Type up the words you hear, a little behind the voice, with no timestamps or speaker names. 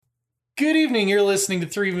Good evening, you're listening to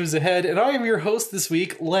Three Moves Ahead, and I am your host this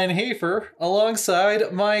week, Len Hafer,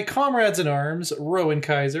 alongside my comrades in arms, Rowan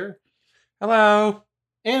Kaiser. Hello.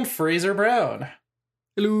 And Fraser Brown.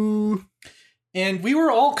 Hello. And we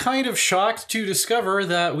were all kind of shocked to discover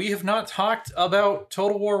that we have not talked about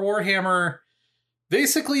Total War Warhammer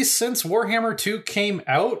basically since Warhammer 2 came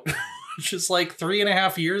out, which is like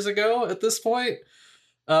 3.5 years ago at this point.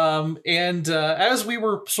 As we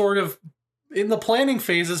were sort of in the planning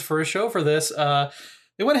phases for a show for this,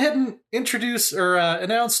 they went ahead and introduced or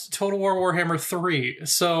announced Total War Warhammer 3.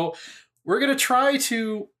 So we're going to try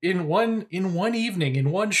to, in one evening,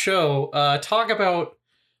 in one show, talk about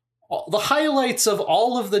the highlights of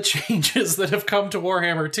all of the changes that have come to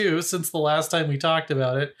Warhammer 2 since the last time we talked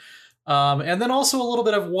about it. And then also a little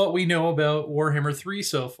bit of what we know about Warhammer 3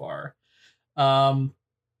 so far.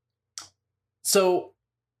 So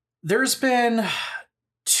there's been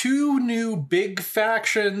 2 new big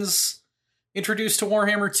factions introduced to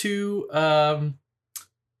Warhammer 2,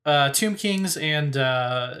 Tomb Kings and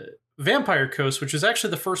Vampire Coast, which is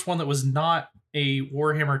actually the first one that was not a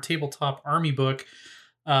Warhammer tabletop army book,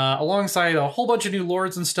 alongside a whole bunch of new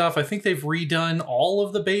lords and stuff. I think they've redone all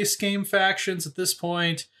of the base game factions at this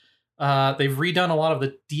point. They've redone a lot of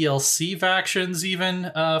the DLC factions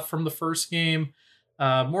even from the first game.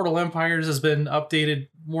 Mortal Empires has been updated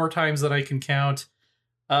more times than I can count.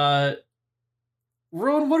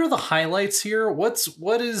 Rowan, what are the highlights here? What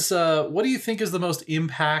do you think is the most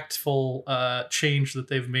impactful change that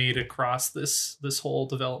they've made across this whole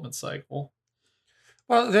development cycle?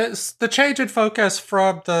 Well, the change in focus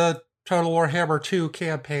from the Total Warhammer 2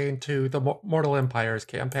 campaign to the Mortal Empires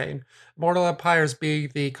campaign. Mortal Empires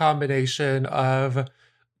being the combination of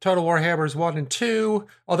Total Warhammers 1 and 2,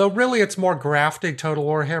 although really it's more grafting Total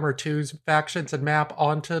Warhammer 2's factions and map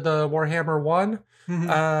onto the Warhammer 1.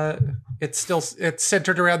 Mm-hmm. It's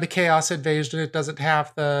centered around the Chaos Invasion. It doesn't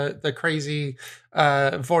have the crazy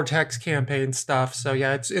Vortex campaign stuff. So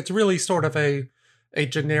yeah, it's really sort of a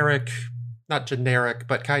generic, not generic,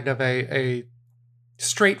 but kind of a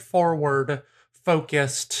straightforward,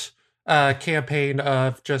 focused campaign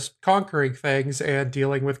of just conquering things and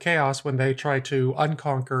dealing with chaos when they try to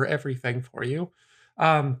unconquer everything for you.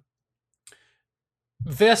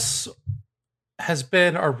 This has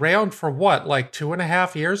been around for what, like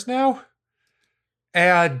 2.5 years now?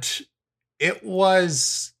 And it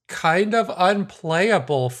was kind of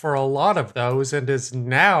unplayable for a lot of those and is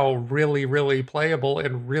now really, really playable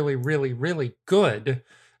and really, really, really good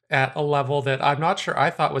at a level that I'm not sure I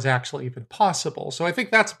thought was actually even possible. So I think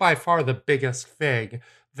that's by far the biggest thing,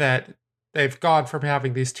 that they've gone from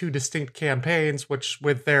having these 2 distinct campaigns, which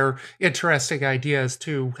with their interesting ideas,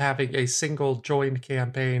 to having a single joined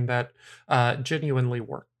campaign that genuinely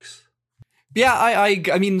works. Yeah,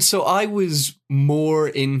 I mean, so I was more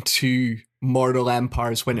into Mortal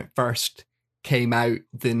Empires when it first came out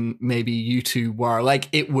than maybe you two were. Like,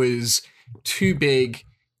 it was too big.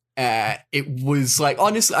 It was like,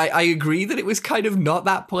 honestly, I agree that it was kind of not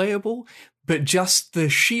that playable, but just the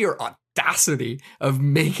sheer audacity of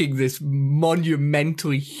making this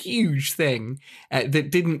monumentally huge thing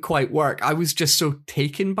that didn't quite work, I was just so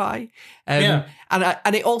taken by. And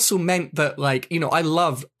it also meant that, like, you know, I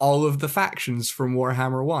loved all of the factions from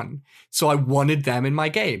Warhammer 1, so I wanted them in my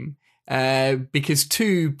game. Because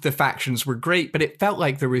 2, the factions were great, but it felt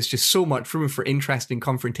like there was just so much room for interesting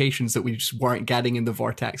confrontations that we just weren't getting in the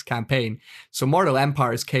Vortex campaign. So Mortal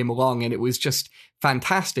Empires came along and it was just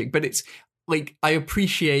fantastic. But it's like, I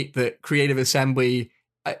appreciate that Creative Assembly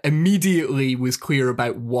immediately was clear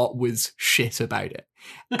about what was shit about it.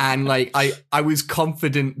 And like, I was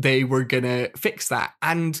confident they were gonna fix that.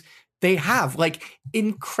 And they have, like,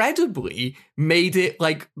 incredibly made it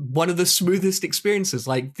like one of the smoothest experiences.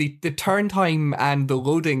 Like, the turn time and the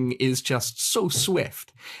loading is just so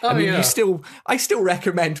swift. I mean, I still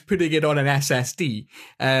recommend putting it on an SSD.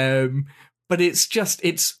 But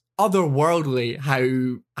it's otherworldly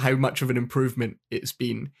how much of an improvement it's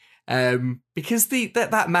been. Because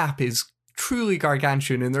that map is truly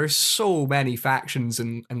gargantuan, and there's so many factions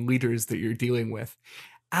and leaders that you're dealing with.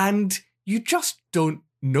 And you just don't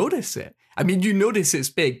notice it. I mean, you notice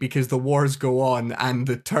it's big because the wars go on and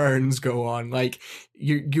the turns go on. Like,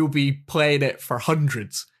 you'll be playing it for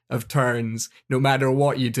hundreds of turns no matter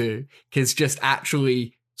what you do, because just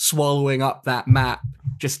actually swallowing up that map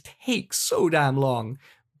just takes so damn long.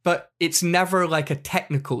 But it's never like a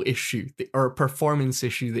technical issue or a performance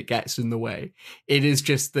issue that gets in the way. It is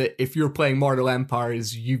just that if you're playing Mortal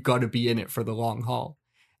Empires, you've got to be in it for the long haul.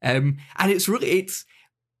 And it's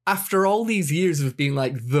after all these years of being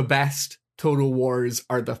like the best Total Wars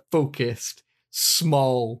are the focused,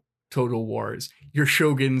 small Total Wars. Your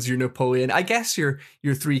Shoguns, your Napoleon, I guess your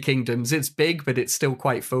Three Kingdoms. It's big, but it's still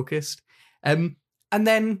quite focused. And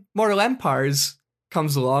then Mortal Empires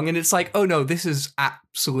comes along and it's like, oh no, this is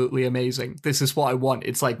absolutely amazing. This is what I want.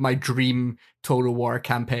 It's like my dream Total War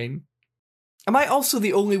campaign. Am I also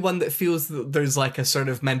the only one that feels that there's like a sort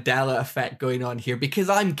of Mandela effect going on here? Because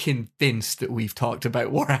I'm convinced that we've talked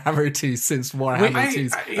about Warhammer 2 since Warhammer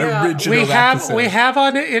 2's original episode. We have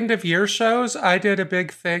on end of year shows. I did a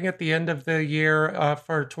big thing at the end of the year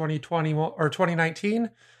for 2020 or 2019.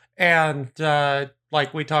 And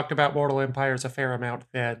like we talked about Mortal Empires a fair amount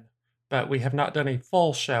then. But we have not done a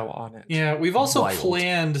full show on it. Yeah, we've also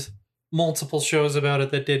planned multiple shows about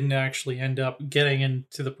it that didn't actually end up getting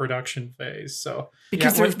into the production phase. So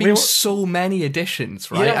because there have been so many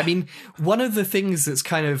editions, right? Yeah. I mean, one of the things that's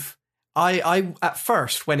kind of I at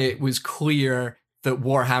first, when it was clear that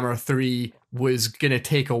Warhammer 3 was going to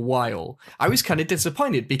take a while, I was kind of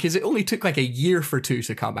disappointed because it only took like a year for 2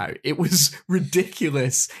 to come out. It was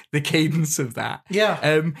ridiculous, the cadence of that. Yeah.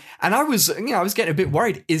 And I was getting a bit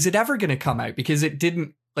worried. Is it ever going to come out? Because it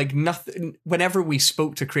didn't, like, nothing. Whenever we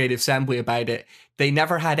spoke to Creative Assembly about it, they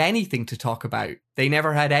never had anything to talk about. They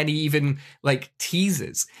never had any even like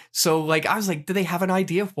teases. So like, I was like, do they have an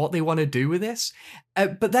idea of what they want to do with this?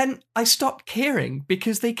 But then I stopped caring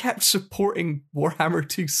because they kept supporting Warhammer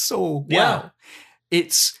 2 so well. Yeah.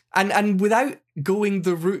 It's and without going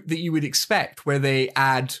the route that you would expect, where they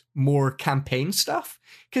add more campaign stuff,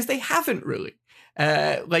 because they haven't really.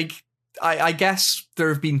 I guess there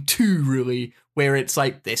have been 2 really where it's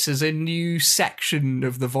like, this is a new section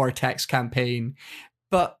of the Vortex campaign.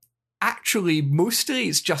 But actually, mostly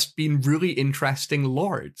it's just been really interesting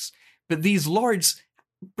lords. But these lords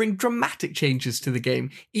bring dramatic changes to the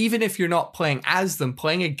game. Even if you're not playing as them,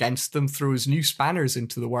 playing against them throws new spanners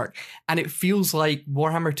into the work. And it feels like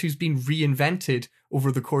Warhammer 2's been reinvented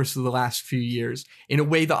over the course of the last few years in a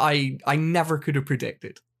way that I never could have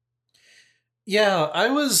predicted. Yeah,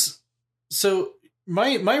 So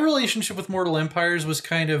my relationship with Mortal Empires was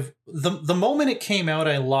kind of the moment it came out,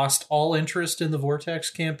 I lost all interest in the Vortex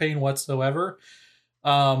campaign whatsoever,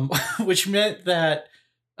 which meant that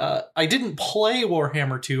I didn't play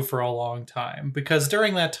Warhammer 2 for a long time, because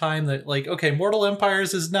during that time that like, okay, Mortal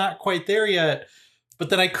Empires is not quite there yet, but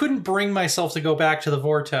then I couldn't bring myself to go back to the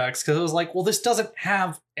Vortex because it was like, well, this doesn't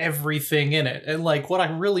have everything in it, and like what I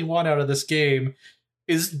really want out of this game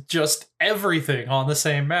is just everything on the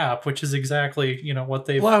same map, which is exactly, what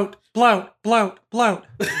they've bloat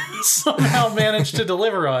somehow managed to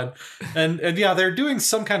deliver on. And yeah, they're doing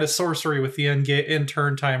some kind of sorcery with the end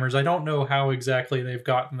turn timers. I don't know how exactly they've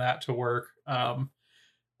gotten that to work.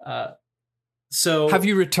 So have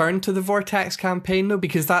you returned to the Vortex campaign though?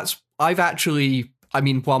 Because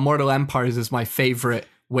while Mortal Empires is my favorite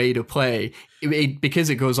way to play, because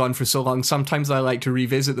it goes on for so long, sometimes I like to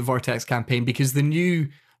revisit the Vortex campaign because the new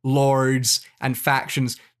lords and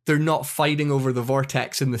factions, they're not fighting over the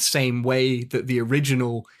Vortex in the same way that the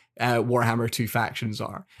original Warhammer 2 factions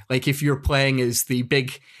are. Like if you're playing as the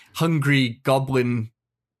big hungry goblin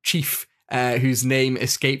chief whose name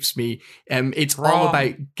escapes me, it's all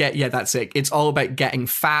about that's it. It's all about getting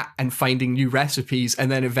fat and finding new recipes and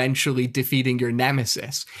then eventually defeating your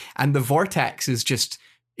nemesis. And the Vortex is just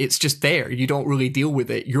there. You don't really deal with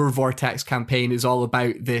it. Your Vortex campaign is all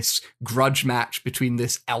about this grudge match between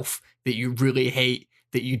this elf that you really hate,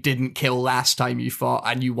 that you didn't kill last time you fought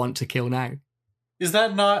and you want to kill now. Is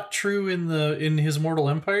that not true in his Mortal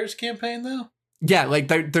Empires campaign though? Yeah, like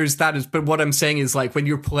there's that. But what I'm saying is, like, when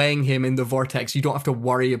you're playing him in the Vortex, you don't have to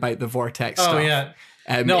worry about the Vortex stuff. Oh yeah,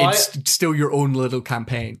 it's still your own little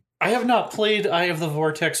campaign. I have not played Eye of the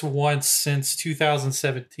Vortex once since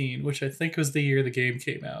 2017, which I think was the year the game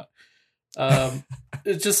came out.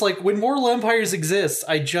 It's just like when Mortal Empires exists,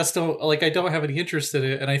 I don't have any interest in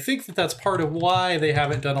it. And I think that that's part of why they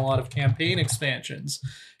haven't done a lot of campaign expansions,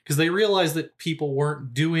 because they realized that people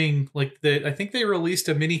weren't doing I think they released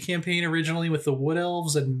a mini campaign originally with the Wood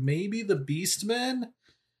Elves and maybe the Beastmen.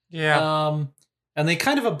 Yeah. And they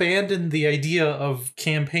kind of abandoned the idea of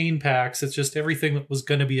campaign packs. It's just everything that was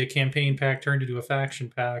going to be a campaign pack turned into a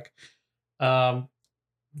faction pack.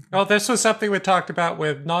 This was something we talked about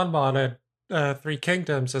with non-modded Three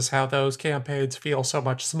Kingdoms, is how those campaigns feel so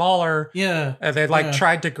much smaller. Yeah. And they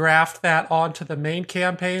tried to graft that onto the main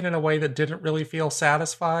campaign in a way that didn't really feel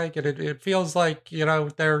satisfying. And it feels like,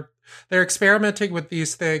 they're experimenting with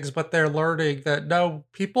these things, but they're learning that no,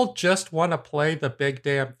 people just want to play the big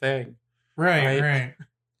damn thing. Right.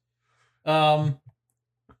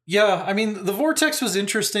 Yeah, I mean, the Vortex was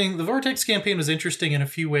interesting. The Vortex campaign was interesting in a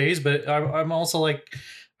few ways, but I'm also like,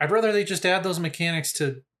 I'd rather they just add those mechanics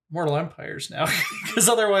to Mortal Empires now, because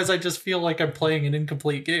otherwise I just feel like I'm playing an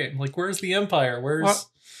incomplete game. Like, where's the Empire? Where's,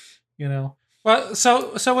 you know? Well,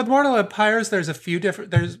 so with Mortal Empires, there's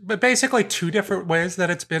basically two different ways that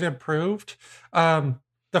it's been improved. The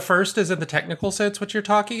first is in the technical sense, what you're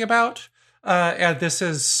talking about, and this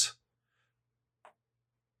is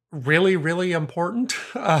really, really important.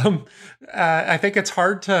 I think it's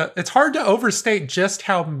hard to overstate just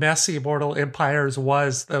how messy Mortal Empires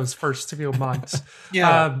was those first few months.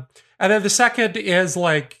 Yeah. And then the second is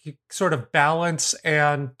like sort of balance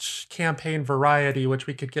and campaign variety, which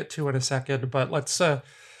we could get to in a second. But let's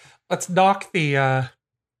knock the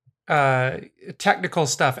technical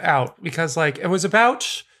stuff out, because like it was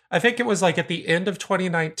about, I think it was like at the end of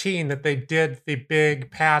 2019 that they did the big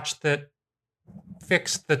patch that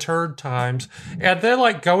fixed the turn times, and they're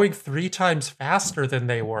like going 3 times faster than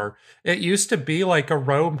they were. It used to be like a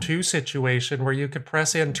Rome 2 situation where you could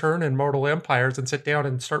press in turn in Mortal Empires and sit down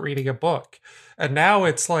and start reading a book. And now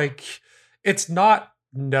it's like, it's not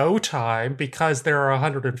no time because there are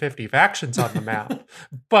 150 factions on the map,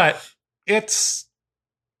 but it's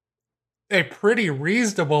a pretty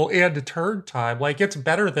reasonable end turn time. Like, it's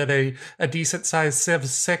better than a decent sized Civ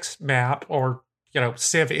 6 map, or, you know,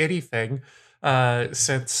 Civ anything.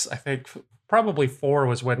 Since I think probably 4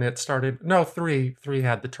 was when it started. No, 3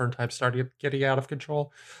 had the turn time started getting out of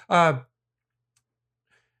control. And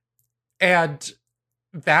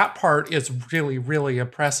that part is really, really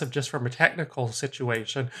impressive just from a technical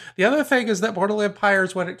situation. The other thing is that Mortal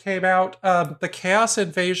Empires, when it came out, the Chaos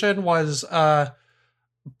Invasion was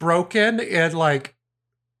broken in like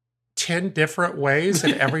 10 different ways,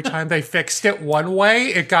 and every time they fixed it one way,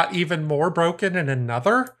 it got even more broken in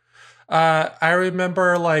another. I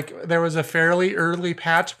remember like there was a fairly early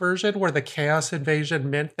patch version where the Chaos Invasion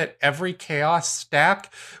meant that every Chaos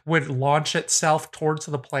stack would launch itself towards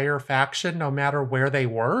the player faction no matter where they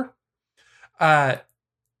were. So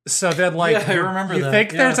then like I remember you that.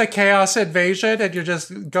 think there's a Chaos Invasion and you're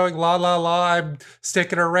just going la la la, I'm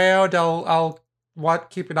sticking around, I'll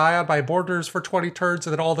keep an eye on my borders for 20 turns,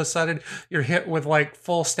 and then all of a sudden you're hit with like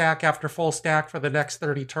full stack after full stack for the next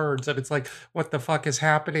 30 turns, and it's like, what the fuck is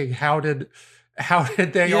happening? How did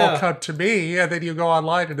they all come to me? And then you go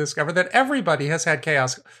online and discover that everybody has had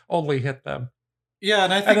chaos only hit them. Yeah,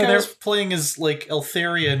 and I think I was playing as like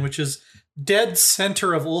Eltharion, which is dead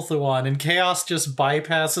center of Ulthuan, and chaos just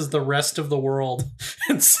bypasses the rest of the world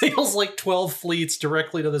and sails like 12 fleets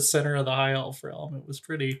directly to the center of the High Elf realm. It was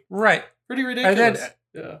pretty ridiculous.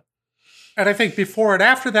 And I think before and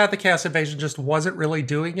after that, the Chaos Invasion just wasn't really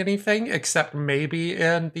doing anything, except maybe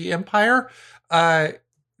in the Empire.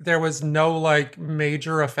 There was no like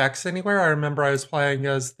major effects anywhere. I remember I was playing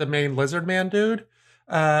as the main Lizard Man dude,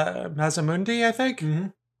 Mazamundi, I think. Mm-hmm.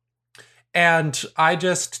 And I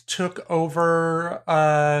just took over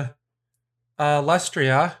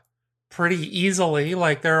Lestria pretty easily.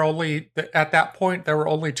 Like, at that point, there were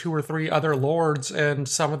only 2 or 3 other lords, and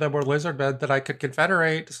some of them were lizardmen that I could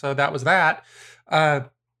confederate, so that was that.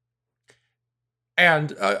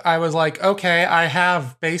 And I was like, okay, I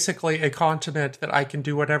have basically a continent that I can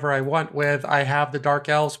do whatever I want with. I have the Dark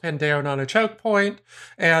Elves pinned down on a choke point,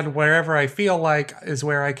 and wherever I feel like is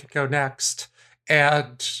where I could go next.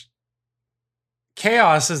 And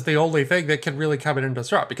chaos is the only thing that can really come in and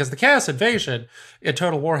disrupt, because the Chaos Invasion in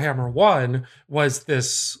Total Warhammer 1 was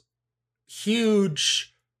this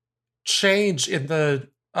huge change in the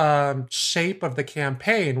shape of the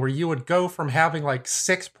campaign, where you would go from having like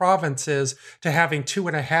 6 provinces to having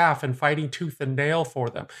 2.5 and fighting tooth and nail for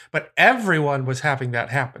them. But everyone was having that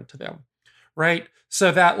happen to them, right?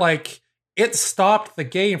 So that like it stopped the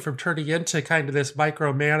game from turning into kind of this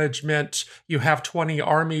micromanagement. You have 20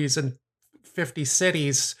 armies and 50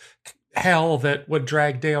 cities hell that would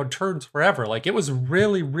drag down turns forever. Like, it was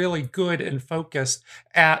really, really good and focused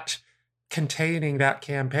at containing that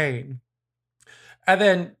campaign. And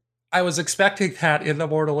then I was expecting that in the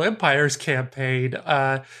Mortal Empires campaign,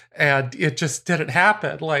 and it just didn't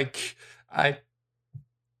happen. Like, I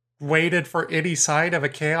waited for any sign of a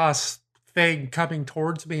chaos thing coming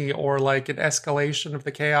towards me, or like an escalation of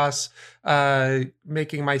the chaos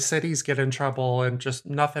making my cities get in trouble, and just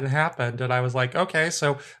nothing happened. And I was like, okay,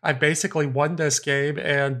 so I basically won this game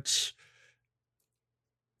and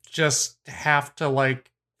just have to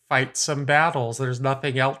like fight some battles. There's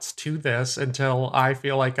nothing else to this until I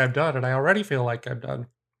feel like I'm done, and I already feel like I'm done.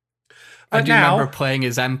 I do remember playing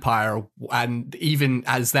as Empire, and even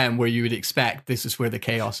as them, where you would expect this is where the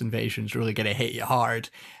Chaos Invasion is really going to hit you hard.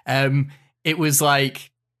 It was like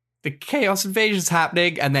the Chaos Invasion's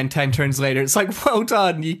happening, and then 10 turns later, it's like, well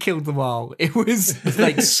done, you killed them all. It was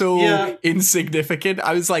like so insignificant.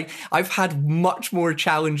 I was like, I've had much more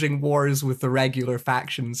challenging wars with the regular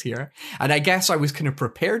factions here. And I guess I was kind of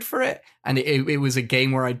prepared for it. And it was a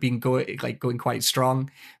game where I'd been going quite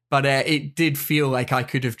strong. But it did feel like I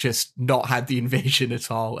could have just not had the invasion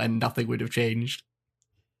at all and nothing would have changed.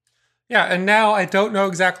 Yeah, and now I don't know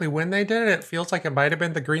exactly when they did it. It feels like it might have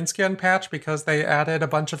been the Greenskin patch because they added a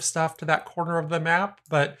bunch of stuff to that corner of the map.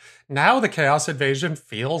 But now the Chaos Invasion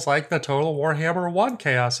feels like the Total Warhammer 1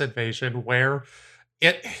 Chaos Invasion, where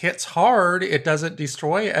it hits hard. It doesn't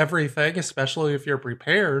destroy everything, especially if you're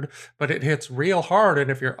prepared, but it hits real hard.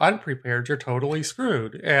 And if you're unprepared, you're totally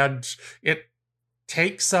screwed. And it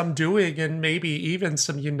takes some doing and maybe even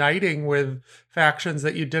some uniting with factions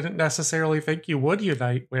that you didn't necessarily think you would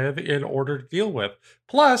unite with in order to deal with.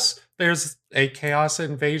 Plus, there's a Chaos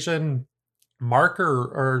Invasion marker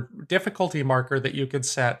or difficulty marker that you could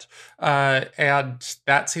set, and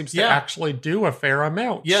that seems to actually do a fair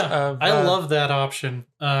amount. I love that option,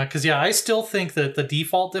 because I still think that the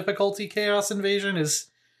default difficulty Chaos Invasion it's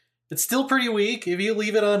still pretty weak. If you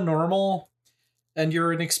leave it on normal and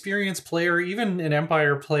you're an experienced player, even an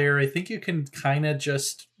Empire player, I think you can kind of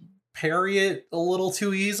just parry it a little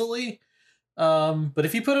too easily. But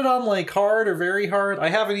if you put it on like hard or very hard, I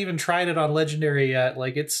haven't even tried it on Legendary yet.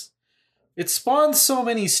 Like it spawns so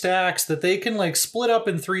many stacks that they can like split up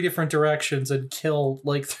in 3 different directions and kill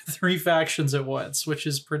like 3 factions at once, which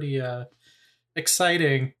is pretty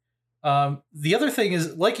exciting. The other thing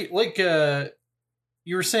is like you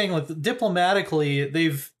were saying, like diplomatically,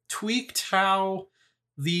 they've tweaked how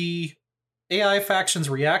the AI factions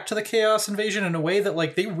react to the Chaos Invasion in a way that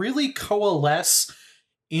like they really coalesce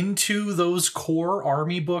into those core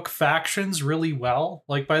army book factions really well.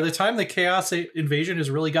 Like by the time the Chaos Invasion has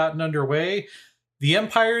really gotten underway, the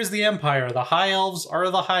Empire is the Empire. The High Elves are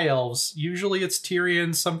the High Elves. Usually it's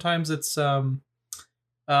Tyrion, sometimes it's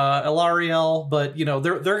Elariel, but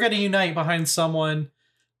they're going to unite behind someone.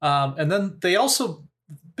 And then they also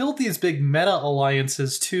built these big meta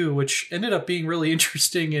alliances too, which ended up being really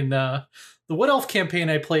interesting in the Wood Elf campaign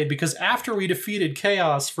I played, because after we defeated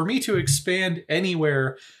Chaos, for me to expand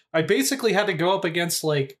anywhere, I basically had to go up against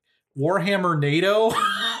like Warhammer NATO,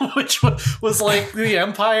 which was like the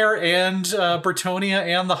Empire and Bretonnia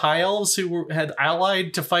and the High Elves who had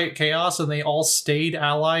allied to fight Chaos, and they all stayed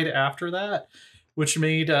allied after that, which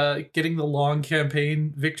made getting the long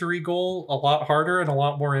campaign victory goal a lot harder and a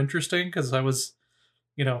lot more interesting, because I was,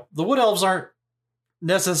 the Wood Elves aren't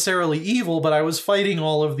necessarily evil, but I was fighting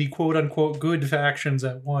all of the quote-unquote good factions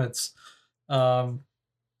at once,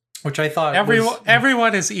 which I thought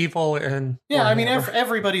everyone is evil. And I mean,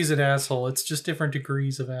 everybody's an asshole. It's just different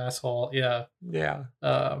degrees of asshole. So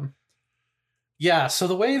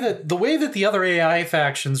the way that the other AI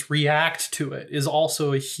factions react to it is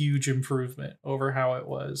also a huge improvement over how it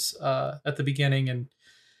was at the beginning. And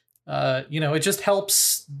it just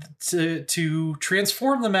helps to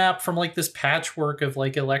transform the map from like this patchwork of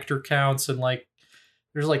like elector counts, and like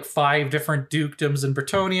there's like 5 different dukedoms in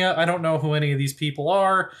Bretonnia. I don't know who any of these people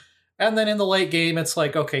are. And then in the late game, it's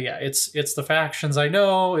like, okay, it's the factions I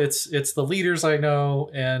know, it's the leaders I know,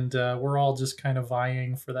 and we're all just kind of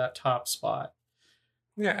vying for that top spot.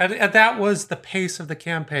 Yeah, and that was the pace of the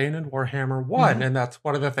campaign in Warhammer 1, and that's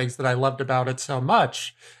one of the things that I loved about it so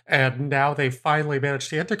much. And now they finally managed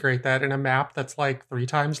to integrate that in a map that's like 3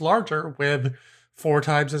 times larger with 4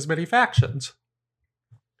 times as many factions.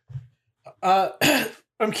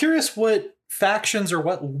 I'm curious what factions or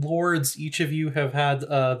what lords each of you have had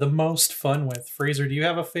the most fun with. Fraser, do you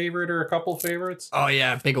have a favorite or a couple favorites? Oh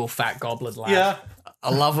yeah, big old fat goblin lad. Yeah. I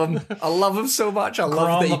love him. I love him so much. I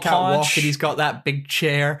love that he can't walk and he's got that big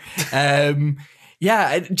chair. I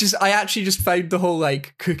actually just found the whole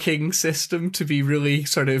like cooking system to be really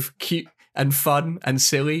sort of cute and fun and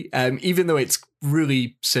silly, even though it's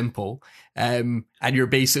really simple. And you're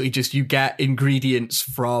basically you get ingredients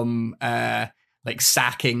from like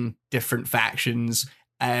sacking different factions,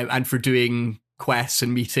 and for doing quests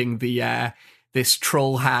and meeting the this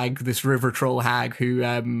troll hag, this river troll hag,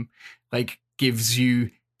 who gives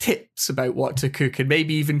you tips about what to cook and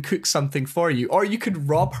maybe even cook something for you. Or you could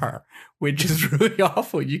rob her, which is really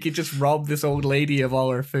awful. You could just rob this old lady of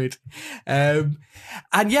all her food. It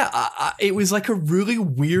was like a really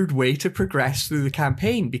weird way to progress through the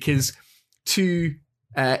campaign, because to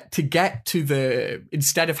get to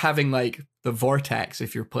instead of having like the Vortex,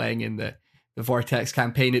 if you're playing in the Vortex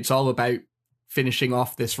campaign, it's all about finishing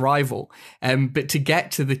off this rival. But to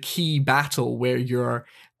get to the key battle where you're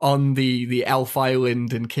on the elf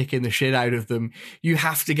island and kicking the shit out of them, you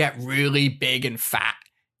have to get really big and fat.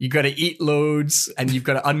 You got to eat loads, and you've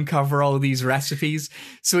got to uncover all these recipes.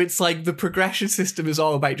 So it's like the progression system is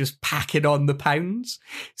all about just packing on the pounds.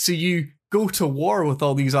 So you go to war with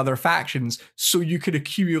all these other factions so you can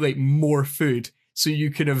accumulate more food, so you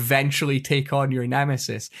can eventually take on your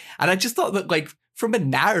nemesis. And I just thought that, like, from a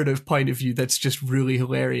narrative point of view, that's just really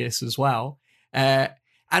hilarious as well. And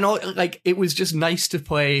like, it was just nice to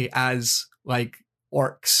play as like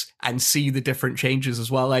orcs and see the different changes as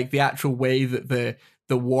well. Like the actual way that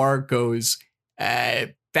the war goes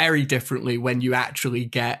very differently when you actually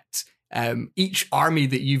get each army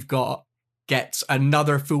that you've got gets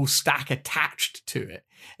another full stack attached to it.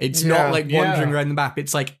 It's not like wandering around the map.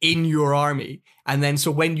 It's like in your army. And then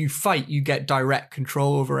so when you fight, you get direct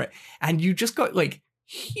control over it. And you just got like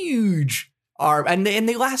huge arm. And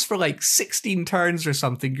they last for like 16 turns or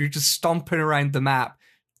something. You're just stomping around the map,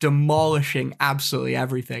 demolishing absolutely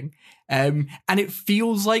everything. And it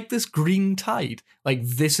feels like this green tide. Like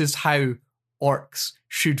this is how orcs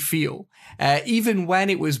should feel. Even when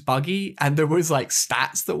it was buggy and there was like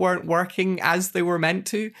stats that weren't working as they were meant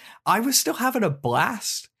to, I was still having a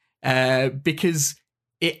blast because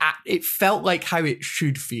it felt like how it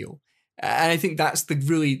should feel. And I think that's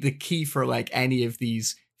the key for like any of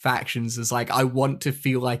these factions is like, I want to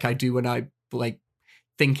feel like I do when I like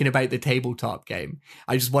thinking about the tabletop game.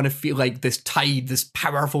 I just want to feel like this tide, this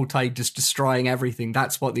powerful tide just destroying everything.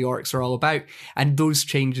 That's what the orcs are all about. And those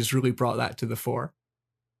changes really brought that to the fore.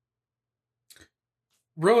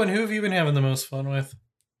 Rowan, who have you been having the most fun with?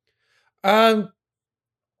 The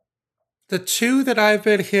two that I've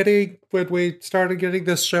been hitting when we started getting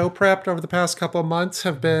this show prepped over the past couple of months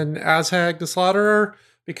have been Azhag the Slaughterer,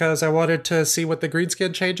 because I wanted to see what the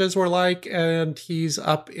greenskin changes were like, and he's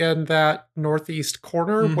up in that northeast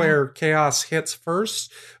corner where Chaos hits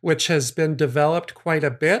first, which has been developed quite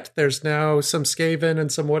a bit. There's now some Skaven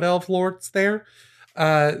and some Wood Elf lords there.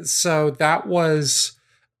 So that was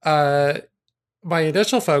my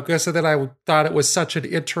initial focus, and then I thought it was such an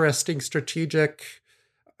interesting strategic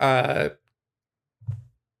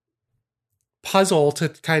puzzle to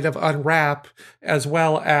kind of unwrap, as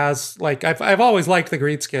well as like I've always liked the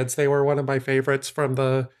greenskins. They were one of my favorites from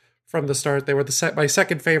the start. They were my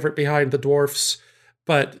second favorite behind the dwarfs,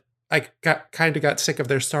 but I got sick of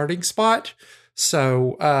their starting spot.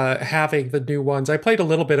 So having the new ones, I played a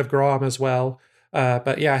little bit of Grom as well.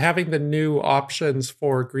 But yeah, having the new options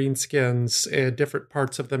for greenskins in different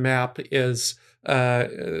parts of the map is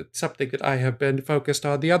something that I have been focused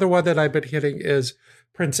on. The other one that I've been hitting is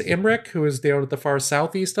Prince Imric, who is down at the far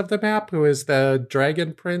southeast of the map, who is the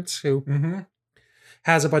dragon prince who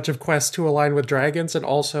has a bunch of quests to align with dragons. And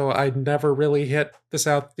also, I never really hit the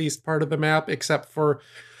southeast part of the map except for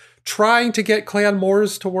trying to get Clan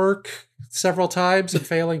Moors to work several times and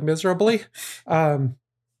failing miserably. So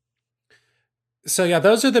yeah,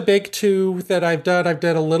 those are the big two that I've done. I've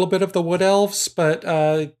done a little bit of the Wood Elves,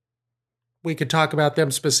 but we could talk about them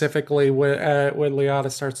specifically when Liana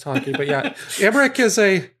starts talking. But yeah, Imric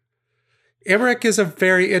is a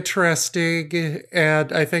very interesting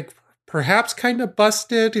and I think perhaps kind of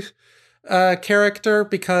busted character,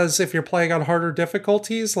 because if you're playing on harder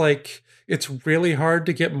difficulties, like it's really hard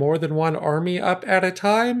to get more than one army up at a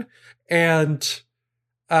time, and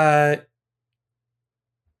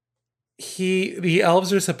the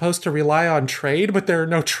elves are supposed to rely on trade, but there are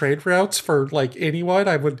no trade routes for like anyone.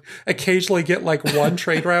 I would occasionally get like one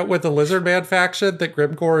trade route with the Lizardman faction that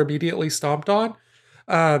Grimgore immediately stomped on.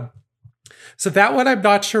 So that one I'm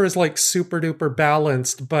not sure is like super duper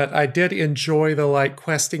balanced, but I did enjoy the like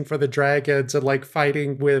questing for the dragons and like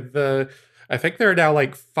fighting with I think there are now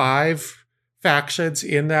like 5 factions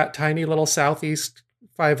in that tiny little southeast,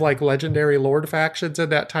 5 like legendary lord factions in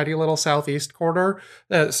that tiny little southeast corner.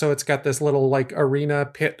 So it's got this little like arena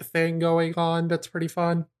pit thing going on that's pretty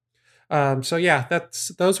fun. So yeah,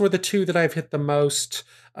 those were the two that I've hit the most.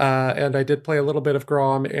 And I did play a little bit of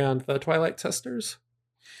Grom and the Twilight Sisters.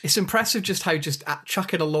 It's impressive just how just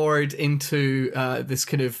chucking a lord into this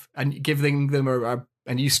kind of and giving them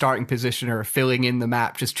a new starting position or filling in the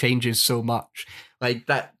map just changes so much. Like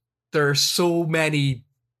that, there are so many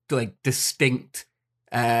like distinct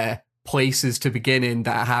places to begin in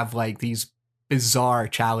that have like these bizarre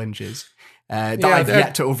challenges that I've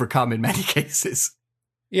yet to overcome in many cases.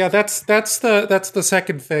 Yeah, that's the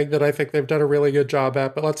second thing that I think they've done a really good job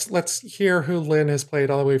at. But let's hear who Lynn has played,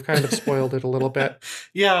 although we've kind of spoiled it a little bit.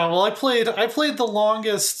 Yeah, well, I played one of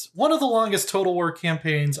the longest Total War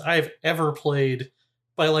campaigns I've ever played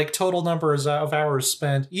by like total numbers of hours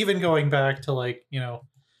spent, even going back to like,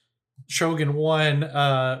 Shogun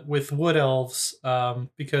 1 with Wood Elves,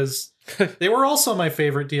 because they were also my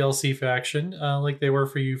favorite DLC faction, like they were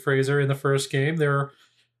for you, Fraser, in the first game. They're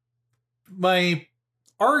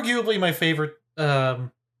arguably my favorite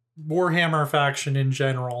Warhammer faction in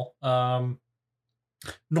general.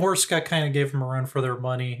 Norska kind of gave them a run for their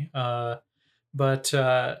money. But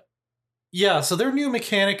yeah, so their new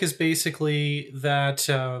mechanic is basically that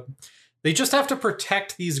they just have to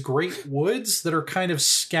protect these great woods that are kind of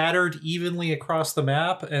scattered evenly across the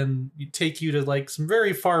map and take you to like some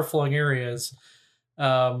very far-flung areas.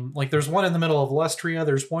 Like there's one in the middle of Lustria.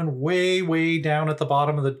 There's one way down at the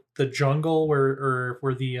bottom of the jungle where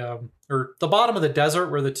the bottom of the desert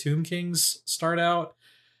where the Tomb Kings start out.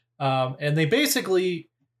 And they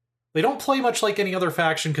don't play much like any other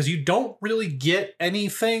faction because you don't really get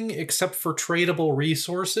anything except for tradable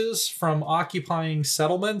resources from occupying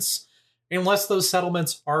settlements, unless those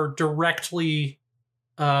settlements are directly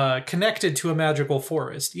connected to a magical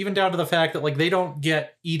forest, even down to the fact that like they don't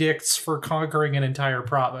get edicts for conquering an entire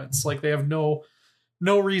province. Like they have no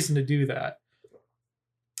reason to do that.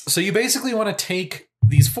 So you basically want to take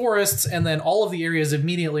these forests and then all of the areas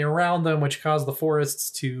immediately around them, which cause the forests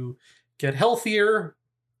to get healthier,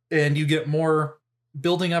 and you get more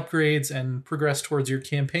building upgrades and progress towards your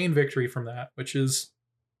campaign victory from that, which is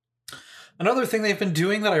another thing they've been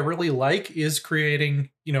doing that I really like, is creating,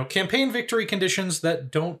 campaign victory conditions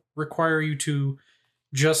that don't require you to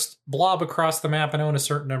just blob across the map and own a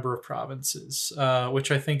certain number of provinces,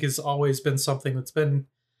 which I think has always been something that's been...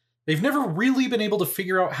 They've never really been able to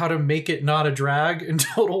figure out how to make it not a drag in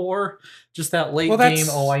Total War. Just that late game,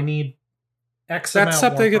 I need X amount more provinces. That's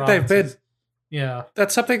something that they've been... Yeah.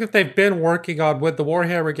 That's something that they've been working on with the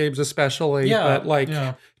Warhammer games especially. Yeah,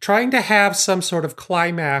 but trying to have some sort of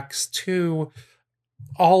climax to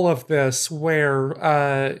all of this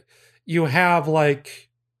where you have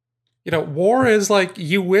war is like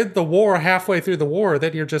you win the war halfway through the war,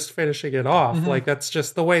 then you're just finishing it off. Mm-hmm. Like that's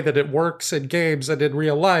just the way that it works in games and in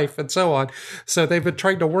real life and so on. So they've been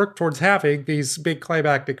trying to work towards having these big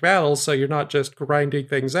climactic battles so you're not just grinding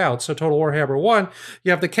things out. So Total Warhammer 1, you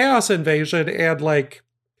have the Chaos Invasion and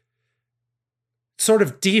sort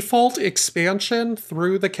of default expansion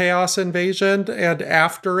through the Chaos Invasion, and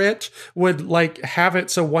after it would have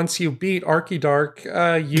it so once you beat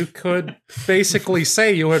Archidarch, you could basically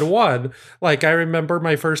say you had won. I remember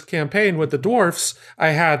my first campaign with the dwarfs, I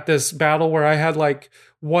had this battle where I had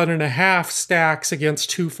 1.5 stacks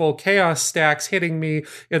against 2 full chaos stacks hitting me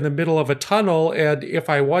in the middle of a tunnel, and if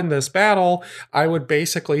I won this battle, I would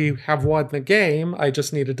basically have won the game. I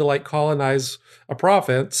just needed to colonize a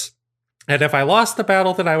province. And if I lost the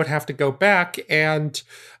battle, then I would have to go back and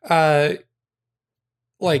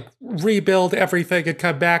rebuild everything and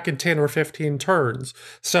come back in 10 or 15 turns.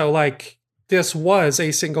 So this was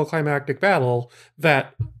a single climactic battle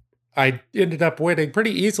that I ended up winning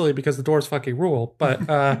pretty easily because the dwarves fucking rule. But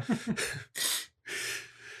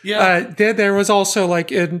then there was also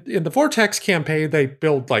in the Vortex campaign, they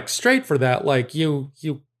build straight for that.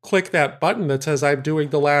 You click that button that says I'm doing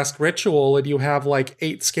the last ritual, and you have 8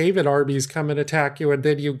 Skaven armies come and attack you, and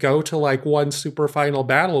then you go to one super final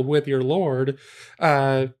battle with your lord.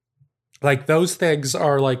 Those things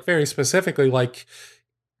are very specifically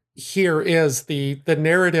here is the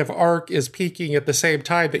narrative arc is peaking at the same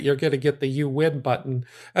time that you're going to get the you win button.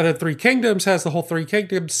 And then Three Kingdoms has the whole Three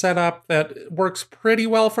Kingdoms setup that works pretty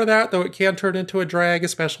well for that, though it can turn into a drag,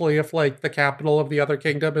 especially if the capital of the other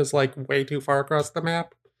kingdom is way too far across the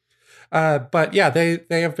map. But yeah, they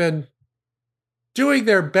have been doing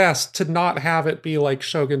their best to not have it be like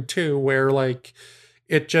Shogun 2, where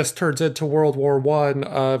it just turns into World War I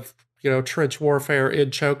of, trench warfare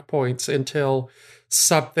in choke points until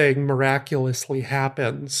something miraculously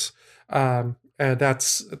happens. And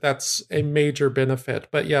that's a major benefit.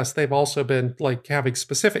 But yes, they've also been having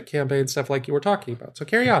specific campaign stuff like you were talking about. So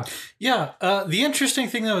carry on. Yeah. The interesting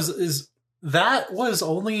thing though is that was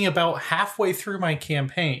only about halfway through my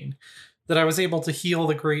campaign that I was able to heal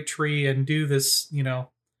the Great Tree and do this,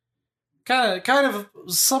 kind of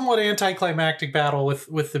somewhat anticlimactic battle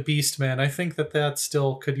with the Beastmen. I think that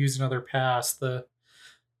still could use another pass.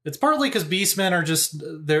 It's partly because Beastmen are just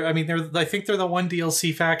I think they're the one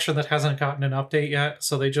DLC faction that hasn't gotten an update yet,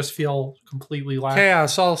 so they just feel completely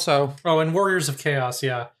Chaos also. Oh, and Warriors of Chaos,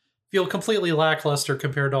 yeah, feel completely lackluster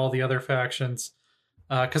compared to all the other factions.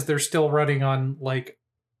 Because they're still running on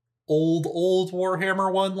old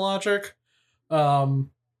Warhammer 1 logic. But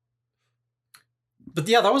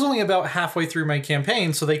yeah, that was only about halfway through my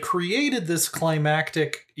campaign, so they created this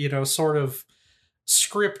climactic, sort of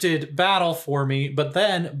scripted battle for me. But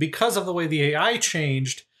then, because of the way the AI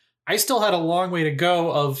changed, I still had a long way to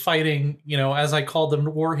go of fighting, as I called them,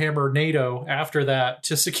 Warhammer NATO after that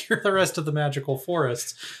to secure the rest of the magical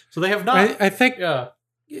forests. So they have not... I think... Yeah.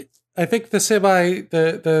 I think the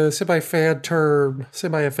semi fan term,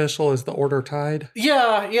 semi official, is the Order Tide.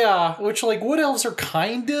 Yeah, which like wood elves are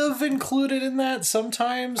kind of included in that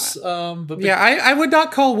sometimes. But I would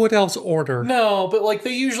not call wood elves Order. no, but like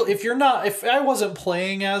they usually, if I wasn't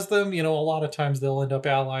playing as them, a lot of times they'll end up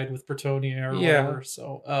allied with Bretonia or whatever.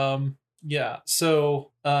 So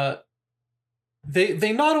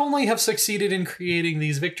they not only have succeeded in creating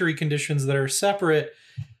these victory conditions that are separate,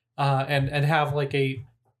 and have like a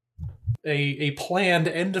planned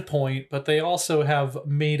endpoint, but they also have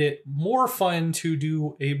made it more fun to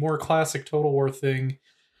do a more classic Total War thing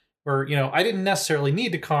where, I didn't necessarily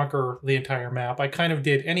need to conquer the entire map. I kind of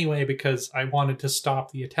did anyway because I wanted to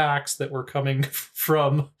stop the attacks that were coming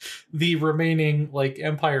from the remaining like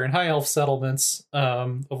Empire and High Elf settlements,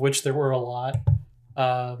 of which there were a lot.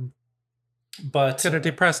 But could a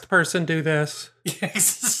depressed person do this?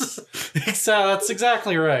 That's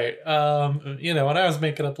exactly right. And I was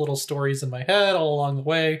making up little stories in my head all along the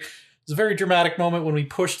way. It was a very dramatic moment when we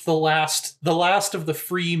pushed the last of the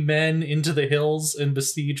free men into the hills and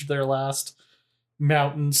besieged their last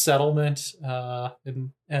mountain settlement,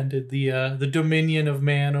 and ended the dominion of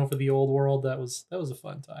man over the old world. That was a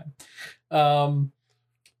fun time.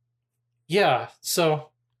 So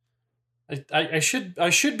I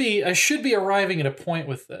should be arriving at a point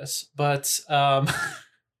with this, but well,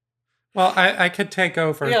 I could take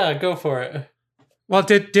over. Yeah, go for it. Well,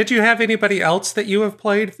 did you have anybody else that you have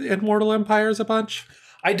played in Mortal Empires a bunch?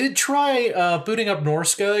 I did try booting up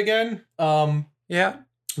Norska again.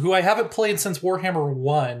 Who I haven't played since Warhammer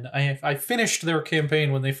 1. I finished their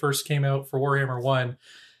campaign when they first came out for Warhammer 1.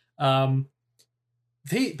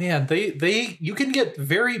 You can get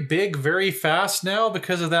very big very fast now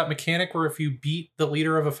because of that mechanic where if you beat the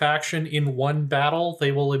leader of a faction in one battle,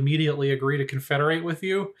 they will immediately agree to confederate with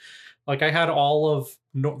you. Like I had all of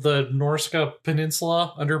the Norska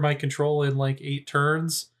Peninsula under my control in like 8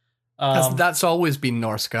 turns. That's always been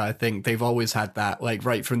Norska. I think they've always had that, like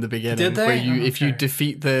right from the beginning. Did they? Where if you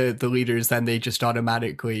defeat the leaders, then they just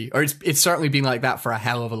automatically, or it's certainly been like that for a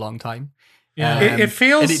hell of a long time. Yeah, it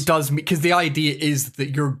feels, and it does, because the idea is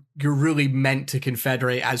that you're really meant to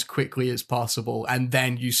confederate as quickly as possible, and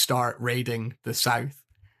then you start raiding the south.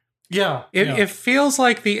 Yeah, it feels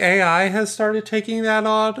like the AI has started taking that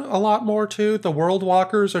on a lot more too. The World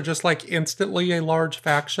Walkers are just like instantly a large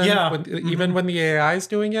faction, even when the AI is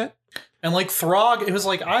doing it. And like Throg, it was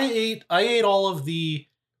like I ate all of the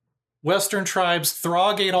Western tribes,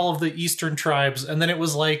 Throg ate all of the Eastern tribes, and then it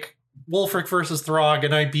was like Wulfric versus Throg,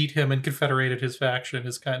 and I beat him and confederated his faction.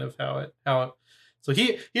 Is kind of how it. So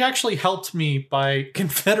he actually helped me by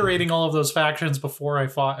confederating all of those factions before I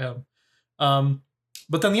fought him.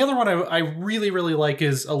 But then the other one I really really like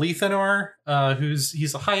is Alethanor,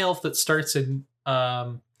 he's a high elf that starts in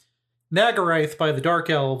Nagaraith by the Dark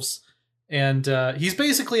Elves, and he's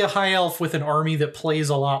basically a high elf with an army that plays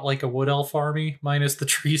a lot like a wood elf army minus the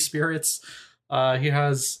tree spirits. He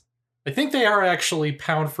has. I think they are actually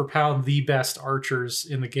pound for pound the best archers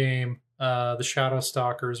in the game, the Shadow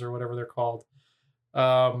Stalkers or whatever they're called.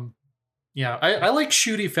 I like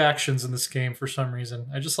shooty factions in this game for some reason.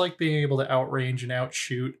 I just like being able to outrange and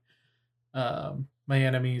outshoot my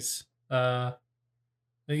enemies.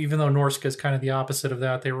 Even though Norska is kind of the opposite of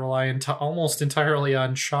that, they rely almost entirely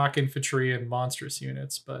on shock infantry and monstrous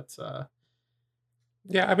units. But I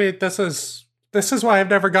mean, this is why I've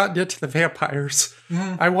never gotten into the vampires.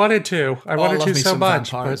 I wanted to. I wanted to so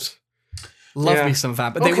much. But love me some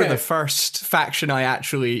vampires. They were the first faction I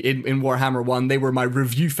actually, in Warhammer 1, they were my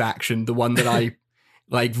review faction, the one that I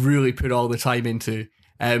like really put all the time into.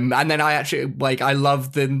 And then I actually, I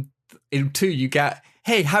love them in 2. You get,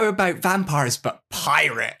 hey, how about vampires but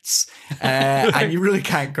pirates? And you really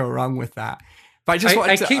can't go wrong with that. But I just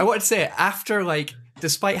wanted to say, after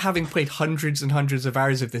despite having played hundreds and hundreds of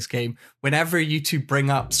hours of this game, whenever you two bring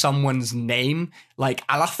up someone's name, like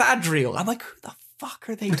Alathadriel, I'm like, who the fuck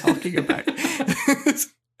are they talking about?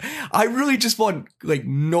 I really just want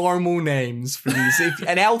normal names for these.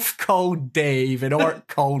 An elf called Dave, an orc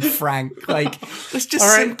called Frank. Let's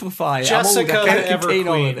just simplify. Jessica, I can't contain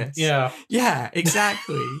all of this. Yeah,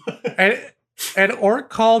 exactly. An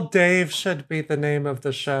orc called Dave should be the name of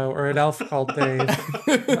the show, or an elf called Dave.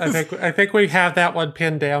 I think we have that one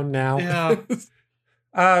pinned down now. Yeah.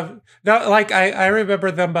 No, I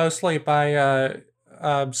remember them mostly by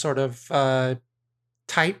sort of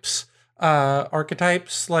types,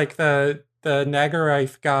 archetypes. Like the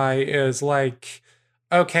Nagaraith guy is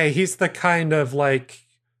okay, he's the kind of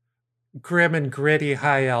grim and gritty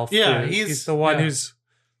high elf. Yeah, dude. He's the one who's.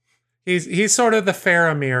 He's sort of the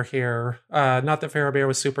Faramir here. Not that Faramir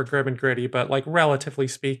was super grim and gritty, but like relatively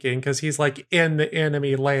speaking, because he's like in the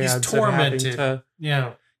enemy lands. He's tormented.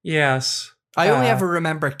 Yeah. Yes. I only ever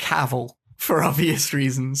remember Cavill for obvious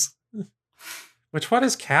reasons. Which one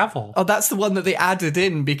is Cavill? Oh, that's the one that they added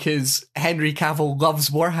in because Henry Cavill loves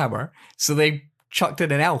Warhammer, so they chucked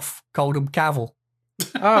in an elf, called him Cavill.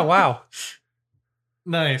 Oh, wow.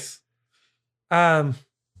 Nice.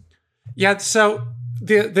 Yeah, so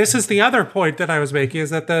this is the other point that I was making, is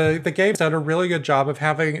that the game's done a really good job of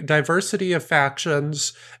having diversity of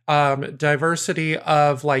factions, diversity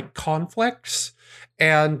of like conflicts,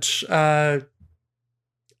 and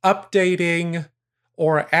updating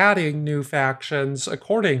or adding new factions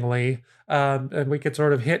accordingly. And we could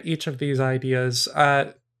sort of hit each of these ideas.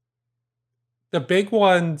 The big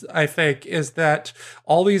one, I think, is that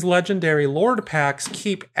all these legendary Lord packs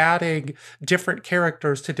keep adding different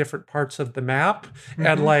characters to different parts of the map. Mm-hmm.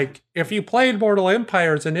 And, like, if you played Mortal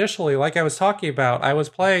Empires initially, like I was talking about, I was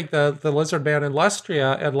playing the Lizard Man in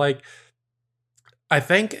Lustria, and, like, I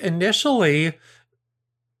think initially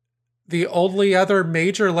the only other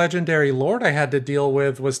major legendary Lord I had to deal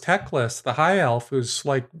with was Teclis, the High Elf, who's,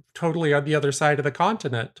 like, totally on the other side of the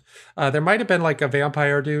continent. There might have been, like, a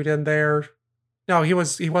vampire dude in there. No, he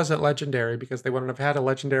wasn't legendary because they wouldn't have had a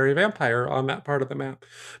legendary vampire on that part of the map.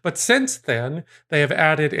 But since then, they have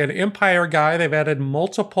added an Empire guy. They've added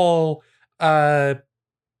multiple pirate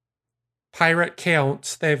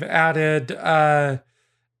counts. They've added a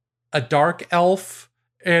dark elf,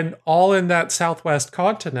 and all in that southwest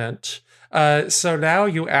continent. So now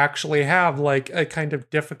you actually have like a kind of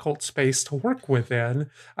difficult space to work within.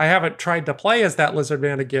 I haven't tried to play as that Lizard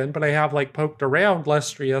Man again, but I have like poked around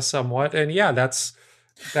Lestria somewhat, and yeah, that's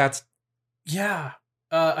yeah.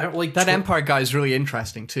 I like that Empire guy is really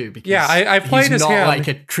interesting too, because yeah, I played he's as not him. Like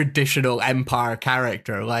a traditional Empire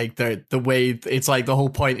character. Like the way it's like the whole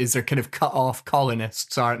point is they're kind of cut off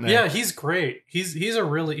colonists, aren't they? Yeah, he's great. He's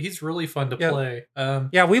really fun to play.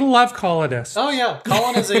 Yeah, we love colonists. Oh yeah,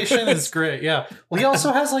 colonization is great. Yeah, well, he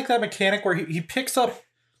also has like that mechanic where he picks up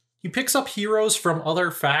heroes from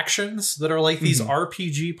other factions that are like these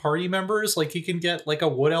RPG party members. Like he can get like a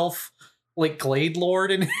wood elf, like Glade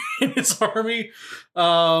Lord in his army,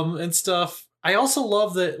 and stuff. I also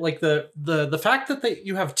love that, like the fact that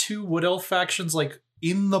you have two wood elf factions like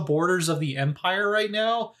in the borders of the Empire right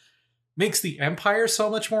now makes the Empire so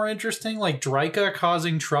much more interesting. Like Draika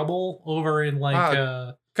causing trouble over in like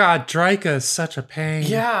God, Draika is such a pain.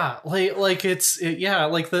 Yeah, like like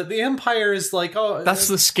the Empire is like, oh, that's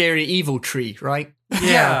the scary evil tree, right?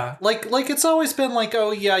 Yeah, like it's always been like,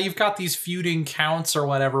 oh yeah, you've got these feuding counts or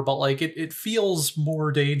whatever, but like it feels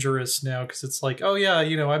more dangerous now because it's like, oh yeah,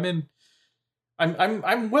 you know,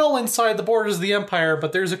 I'm well inside the borders of the Empire,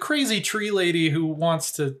 but there's a crazy tree lady who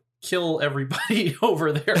wants to kill everybody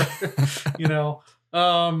over there, you know.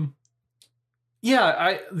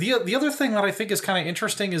 Yeah, the other thing that I think is kind of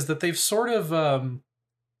interesting is that they've sort of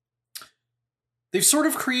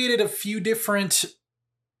created a few different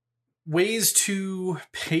ways to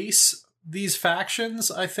pace these factions,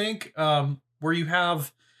 I think, where you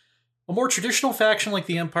have a more traditional faction like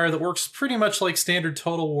the Empire that works pretty much like standard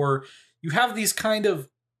Total War. You have these kind of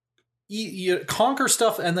you conquer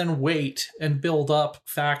stuff and then wait and build up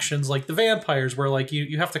factions like the Vampires, where like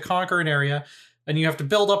you have to conquer an area and you have to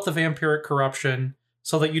build up the vampiric corruption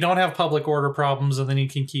so that you don't have public order problems, and then you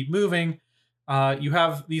can keep moving. You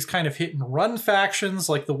have these kind of hit and run factions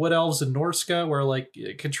like the Wood Elves in Norska, where like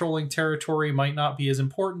controlling territory might not be as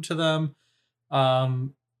important to them.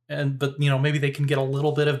 But you know, maybe they can get a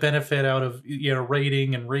little bit of benefit out of, you know,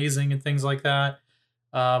 raiding and raising and things like that.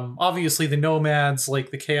 Obviously the nomads,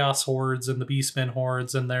 like the Chaos Hordes and the Beastmen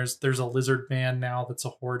Hordes, and there's a Lizard Man now that's a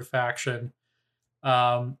Horde faction.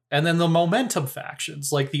 And then the momentum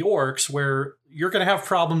factions like the Orcs, where you're going to have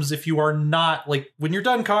problems if you are not, like, when you're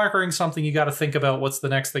done conquering something, you got to think about what's the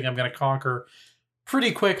next thing I'm going to conquer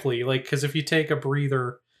pretty quickly. Like, because if you take a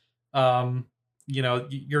breather, you know,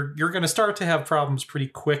 you're going to start to have problems pretty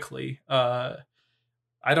quickly. I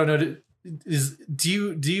don't know.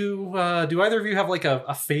 Do either of you have like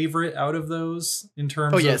a favorite out of those in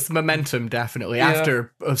terms of? Oh yes, momentum, definitely. Yeah.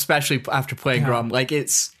 Especially after playing Grom, like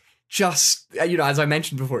it's just, you know, as I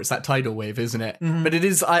mentioned before, it's that tidal wave, isn't it? Mm-hmm. But it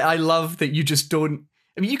is, I love that you just don't,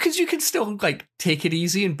 I mean, because you can still like take it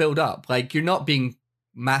easy and build up. Like you're not being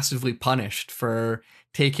massively punished for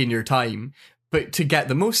taking your time, but to get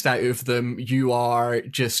the most out of them, you are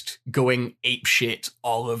just going apeshit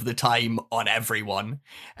all of the time on everyone.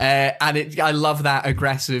 And I love that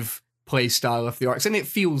aggressive play style of the Orcs, and it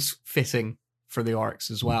feels fitting for the Orcs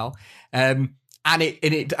as well.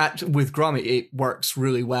 And with Grom, it works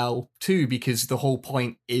really well too, because the whole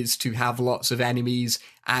point is to have lots of enemies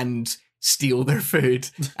and steal their food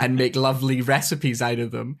and make lovely recipes out of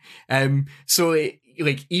them. So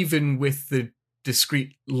even with the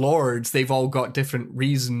discrete lords, they've all got different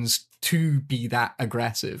reasons to be that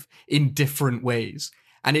aggressive in different ways.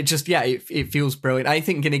 And it just, it feels brilliant. I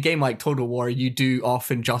think in a game like Total War, you do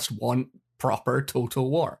often just want proper Total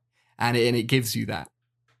War, and it gives you that.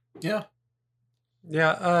 Yeah.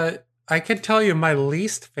 Yeah, I can tell you my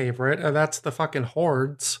least favorite, and that's the fucking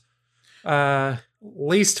hordes.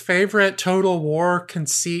 Least favorite Total War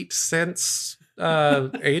conceit since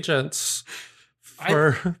Agents.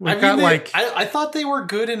 I thought they were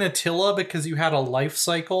good in Attila because you had a life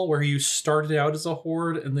cycle where you started out as a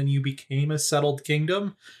horde and then you became a settled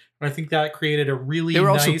kingdom. And I think that created a really They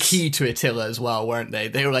were also key to Attila as well, weren't they?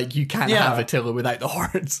 They were like, you can't have Attila without the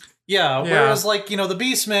hordes. Yeah, whereas like, the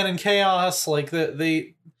Beastmen and Chaos, like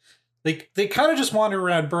they kind of just wander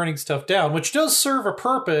around burning stuff down, which does serve a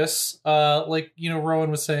purpose. Like,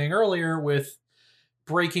 Rowan was saying earlier with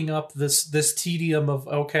breaking up this tedium of,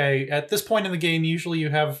 okay, at this point in the game, usually you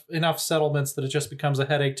have enough settlements that it just becomes a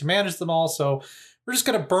headache to manage them all. So we're just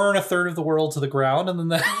going to burn a third of the world to the ground and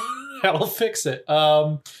then that'll fix it.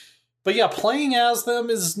 But yeah, playing as them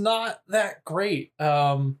is not that great.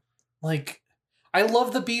 Like, I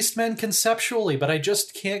love the Beastmen conceptually, but I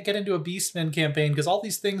just can't get into a Beastmen campaign because all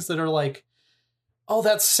these things that are like, oh,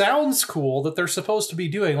 that sounds cool that they're supposed to be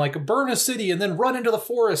doing, like burn a city and then run into the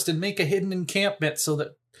forest and make a hidden encampment so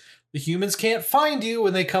that the humans can't find you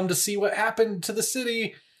when they come to see what happened to the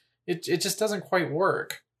city. It just doesn't quite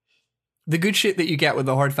work. The good shit that you get with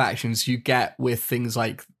the Horde factions, you get with things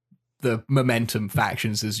like the momentum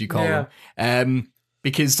factions, as you call them.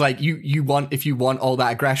 Because like if you want all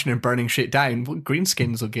that aggression and burning shit down, well,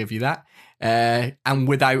 Greenskins will give you that. And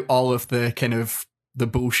without all of the kind of the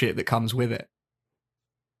bullshit that comes with it.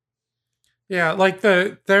 Yeah, like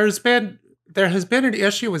there has been an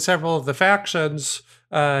issue with several of the factions,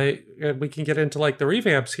 and we can get into like the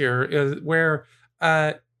revamps here, where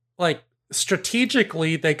like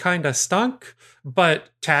strategically they kind of stunk, but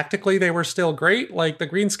tactically they were still great. Like the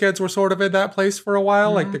Greenskins were sort of in that place for a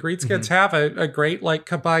while. Mm-hmm. Like the Greenskins have a great like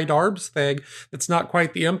combined arms thing. It's not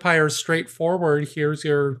quite the Empire's straightforward. Here's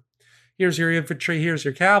your infantry, here's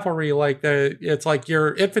your cavalry. Like it's like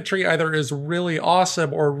your infantry either is really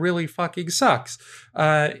awesome or really fucking sucks.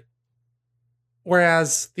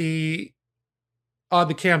 Whereas on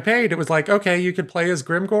the campaign, it was like, okay, you could play as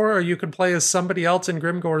Grimgor, or you could play as somebody else in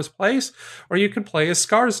Grimgor's place, or you could play as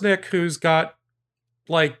Skarsnik, who's got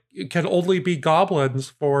like can only be goblins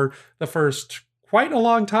for the first quite a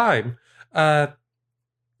long time.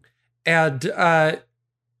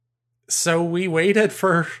 So we waited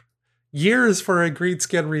for years for a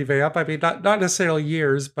Greenskin revamp. I mean, not necessarily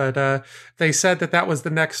years, but they said that was the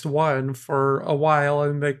next one for a while,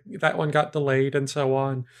 and that one got delayed and so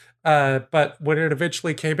on. But when it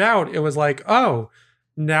eventually came out, it was like, oh,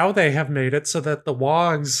 now they have made it so that the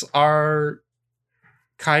Wogs are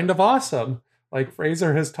kind of awesome. Like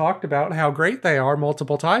Fraser has talked about how great they are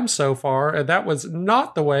multiple times so far, and that was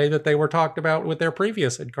not the way that they were talked about with their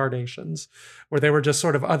previous incarnations, where they were just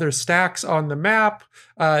sort of other stacks on the map.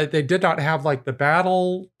 They did not have like the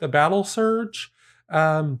battle surge,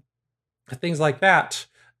 things like that.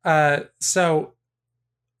 So,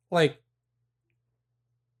 like,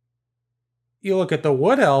 you look at the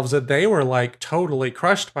Wood Elves, and they were like totally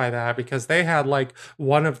crushed by that because they had like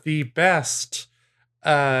one of the best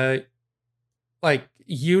like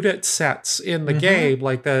unit sets in the game.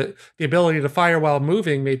 Like the ability to fire while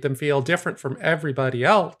moving made them feel different from everybody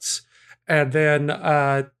else. And then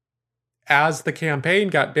as the campaign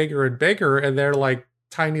got bigger and bigger, and they're like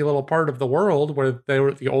tiny little part of the world where they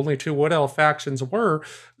were the only two Wood Elf factions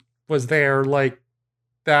was there, like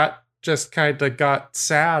that just kind of got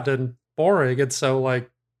sad and boring. And so like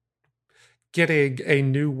getting a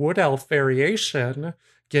new Wood Elf variation,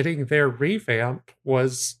 getting their revamp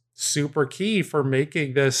was super key for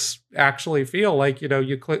making this actually feel like, you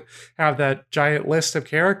have that giant list of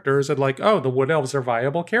characters and like, oh, the Wood Elves are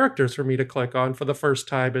viable characters for me to click on for the first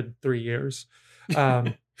time in 3 years.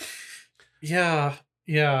 Yeah.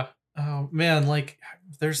 Oh man, like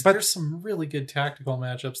there's some really good tactical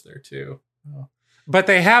matchups there too. Oh. But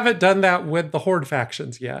they haven't done that with the Horde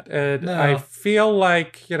factions yet. And no. I feel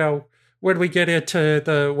like, when we get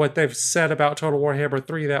into what they've said about Total Warhammer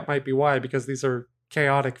 3, that might be why, because these are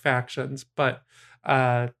chaotic factions. But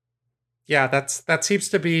that seems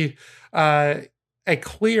to be a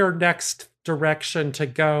clear next direction to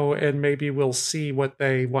go, and maybe we'll see what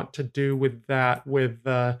they want to do with that, with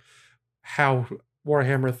how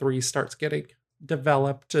Warhammer 3 starts getting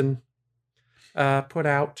developed and put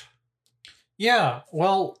out. Yeah.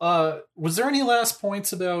 Well, was there any last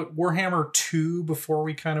points about Warhammer 2 before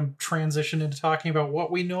we kind of transition into talking about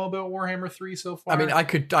what we know about Warhammer 3 so far? I mean, I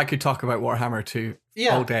could talk about Warhammer 2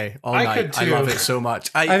 Yeah, all day, all I night. could too. I love it so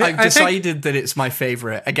much. I I've think- decided that it's my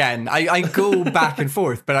favorite. Again, I go back and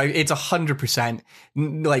forth, but it's 100%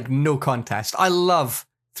 like no contest. I love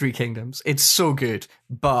Three Kingdoms. It's so good,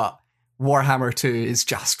 but Warhammer 2 is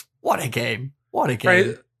just what a game. What a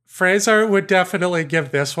game. Fraser would definitely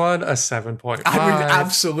give this one a 7.5. I would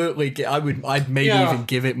absolutely. I'd maybe even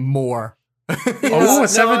give it more. A no,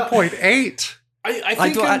 7.8. I I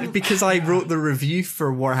think don't because I wrote the review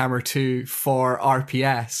for Warhammer 2 for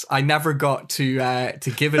RPS. I never got to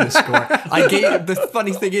give it a score. I gave the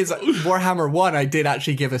funny thing is Warhammer 1 I did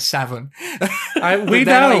actually give a 7. We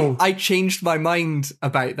know. I changed my mind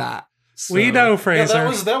about that. So, we know, Fraser.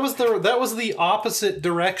 that was the opposite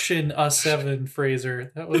direction. A 7,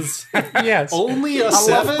 Fraser. That was Yes. only a I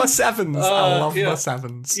 7. love my 7s. I love my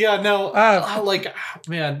 7s. Yeah, no,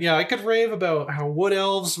 man, yeah, I could rave about how Wood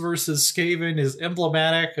Elves versus Skaven is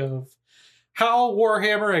emblematic of how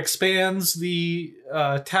Warhammer expands the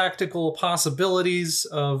tactical possibilities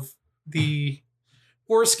of the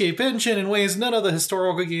Warscape engine in ways none of the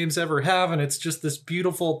historical games ever have, and it's just this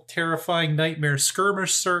beautiful, terrifying nightmare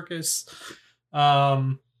skirmish circus. Yeah,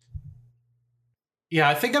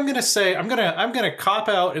 I think I'm gonna cop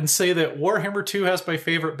out and say that Warhammer 2 has my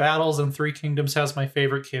favorite battles and Three Kingdoms has my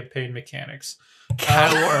favorite campaign mechanics.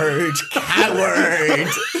 Coward.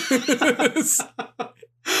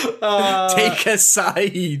 Take a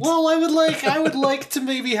side. Well, I would like to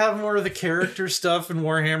maybe have more of the character stuff in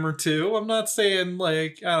Warhammer 2. I'm not saying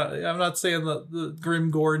that the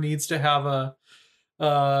Grim Gore needs to have a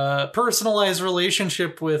personalized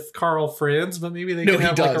relationship with Carl Franz, but maybe they could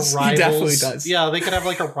have like a rivals. He definitely does. Yeah, they could have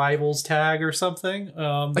like a rivals tag or something.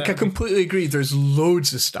 Like I completely agree. There's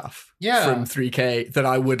loads of stuff from 3K that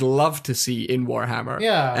I would love to see in Warhammer.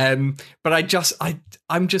 Yeah. But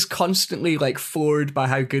I'm just constantly like floored by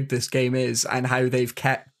how good this game is and how they've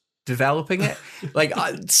kept developing it. like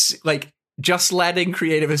just letting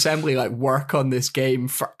Creative Assembly like work on this game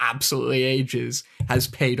for absolutely ages has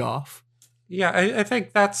paid off. Yeah, I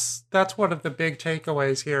think that's one of the big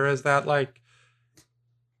takeaways here is that like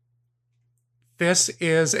this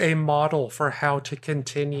is a model for how to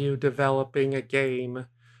continue developing a game.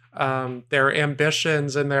 Their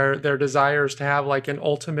ambitions and their desires to have like an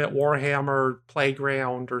ultimate Warhammer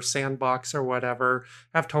playground or sandbox or whatever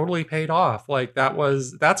have totally paid off. Like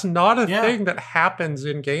that's not a thing that happens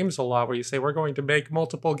in games a lot where you say we're going to make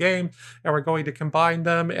multiple games and we're going to combine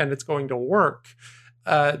them and it's going to work.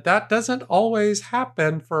 That doesn't always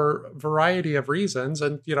happen for a variety of reasons.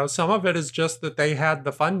 And, some of it is just that they had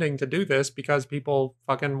the funding to do this because people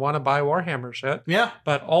fucking want to buy Warhammer shit. Yeah.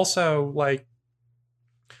 But also, like,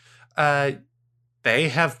 they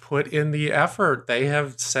have put in the effort. They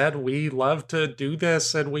have said, we love to do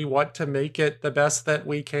this and we want to make it the best that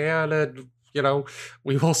we can. And,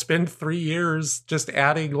 we will spend 3 years just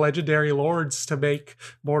adding legendary lords to make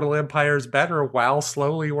Mortal Empires better while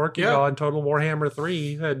slowly working on Total Warhammer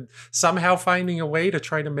 3 and somehow finding a way to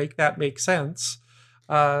try to make that make sense.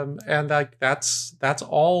 And like that's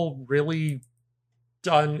all really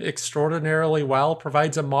done extraordinarily well,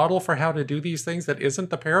 provides a model for how to do these things that isn't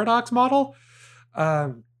the Paradox model.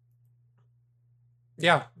 It's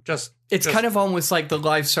kind of almost like the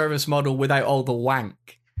live service model without all the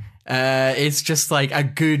wank. It's just like a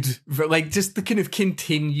good, like just the kind of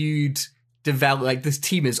continued develop. Like this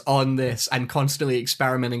team is on this and constantly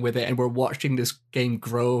experimenting with it, and we're watching this game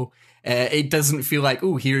grow. It doesn't feel like,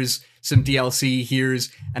 oh, here's some DLC,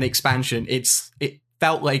 here's an expansion. It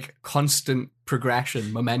felt like constant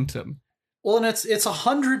progression, momentum. Well, and it's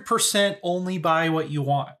 100% only buy what you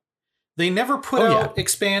want. They never put out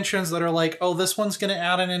expansions that are like, oh, this one's going to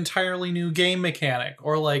add an entirely new game mechanic,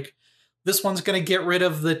 or like, this one's going to get rid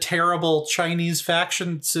of the terrible Chinese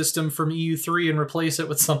faction system from EU3 and replace it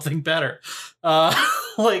with something better.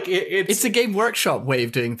 It's a Game Workshop way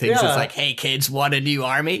of doing things. It's like, hey kids, want a new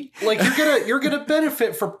army? Like you're gonna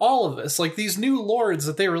benefit from all of this. Like these new lords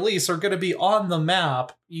that they release are going to be on the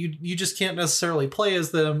map. You just can't necessarily play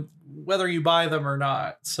as them whether you buy them or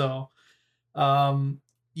not. So, I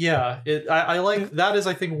like that is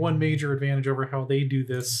I think one major advantage over how they do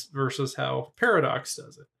this versus how Paradox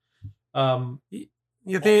does it. The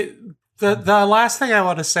last thing I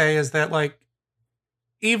want to say is that like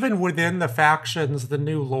even within the factions, the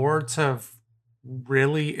new lords have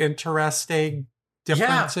really interesting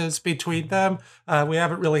differences between them. We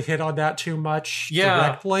haven't really hit on that too much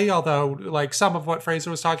directly, although like some of what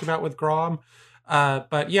Fraser was talking about with Grom,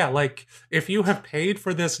 But yeah, like if you have paid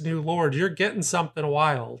for this new lord, you're getting something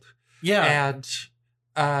wild. Yeah. And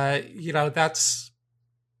that's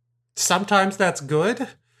sometimes that's good,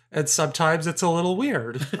 and sometimes it's a little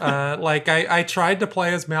weird. Like I tried to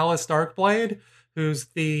play as Malice Darkblade, who's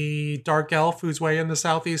the dark elf who's way in the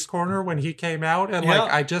southeast corner when he came out, and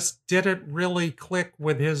like I just didn't really click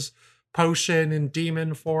with his potion and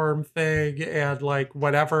demon form thing, and like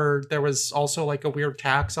whatever. There was also like a weird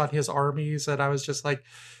tax on his armies, and I was just like,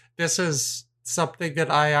 this is something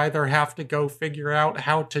that I either have to go figure out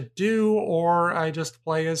how to do, or I just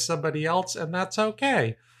play as somebody else, and that's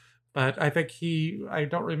okay. But I think I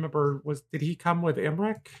don't remember, did he come with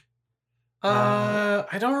Imric?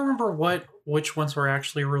 I don't remember which ones were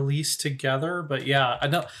actually released together, but yeah, I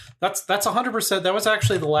know that's 100%. That was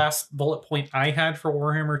actually the last bullet point I had for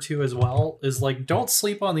Warhammer 2 as well, is like, don't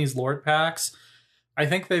sleep on these Lord packs. I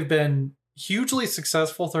think they've been hugely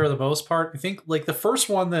successful for the most part. I think like the first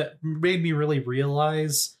one that made me really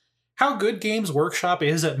realize how good Games Workshop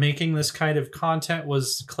is at making this kind of content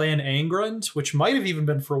was Clan Angrund, which might have even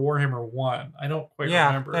been for Warhammer 1. I don't quite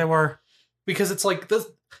remember. Yeah, they were. Because it's like this,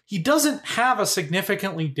 he doesn't have a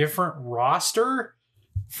significantly different roster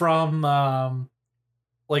from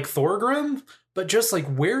like Thorgrim, but just like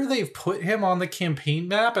where they've put him on the campaign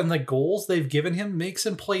map and the goals they've given him makes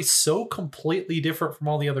him play so completely different from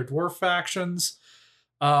all the other dwarf factions.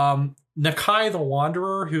 Nakai the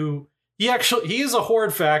Wanderer, who he is a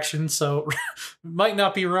horde faction, so might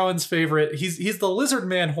not be Rowan's favorite. He's the lizard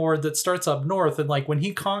man horde that starts up north, and like when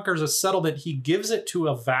he conquers a settlement, he gives it to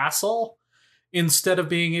a vassal instead of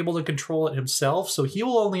being able to control it himself. So he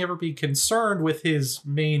will only ever be concerned with his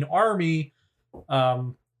main army,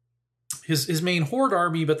 his main horde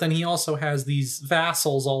army, but then he also has these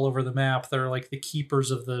vassals all over the map that are like the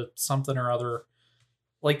keepers of the something or other.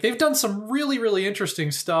 Like they've done some really, really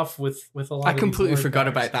interesting stuff with a lot. I completely forgot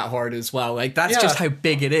about that horde as well. Like that's just how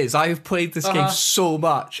big it is. I've played this game so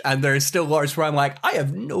much, and there's still hordes where I'm like, I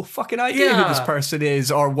have no fucking idea who this person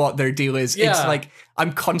is or what their deal is. Yeah. It's like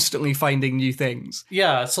I'm constantly finding new things.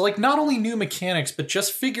 Yeah, so like not only new mechanics, but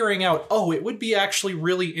just figuring out, it would be actually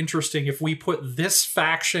really interesting if we put this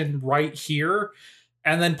faction right here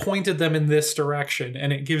and then pointed them in this direction,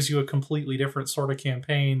 and it gives you a completely different sort of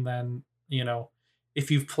campaign than, if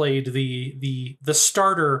you've played the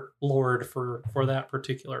starter lord for that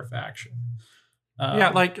particular faction.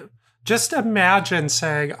 Like just imagine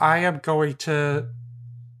saying, I am going to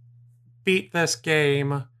beat this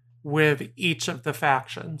game with each of the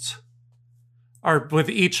factions, or with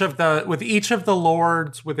each of the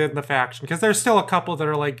lords within the faction, because there's still a couple that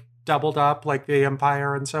are like doubled up, like the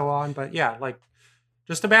Empire and so on. But yeah, like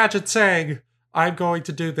just imagine saying, I'm going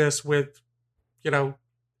to do this with,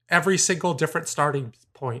 every single different starting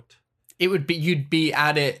point. It would be, you'd be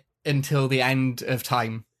at it until the end of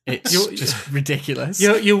time. It's just ridiculous.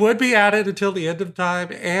 You would be at it until the end of time,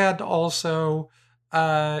 and also,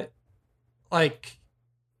 like,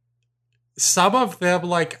 some of them,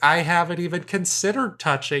 like, I haven't even considered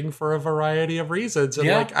touching for a variety of reasons. And,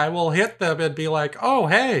 like, I will hit them and be like, oh,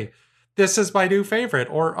 hey, this is my new favorite.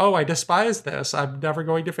 Or, oh, I despise this. I'm never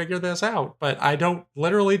going to figure this out. But I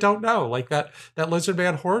literally don't know. Like, that Lizard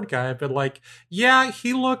Man Horde guy, I've been like, yeah,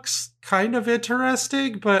 he looks kind of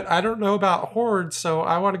interesting, but I don't know about Horde, so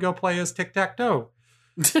I want to go play as Tic-Tac-Toe.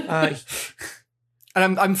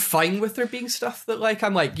 And I'm fine with there being stuff that, like,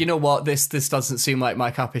 I'm like, you know what, this doesn't seem like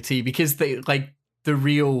my cup of tea, because the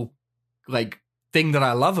real, like, thing that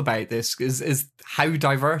I love about this is how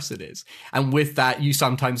diverse it is. And with that, you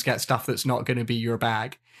sometimes get stuff that's not going to be your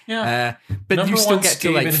bag. Yeah. But you still get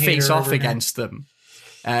to, like, face off against them.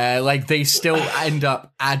 Like, they still end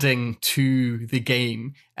up adding to the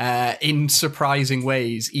game in surprising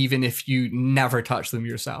ways, even if you never touch them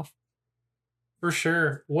yourself. For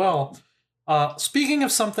sure. Well, speaking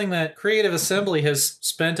of something that Creative Assembly has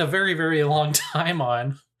spent a very, very long time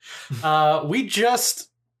on, we just,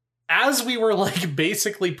 as we were like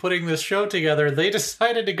basically putting this show together, they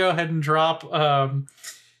decided to go ahead and drop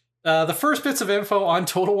the first bits of info on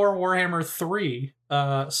Total War Warhammer 3.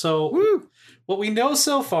 So what we know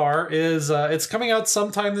so far is it's coming out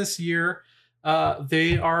sometime this year.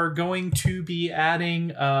 They are going to be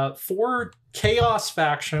adding 4 Chaos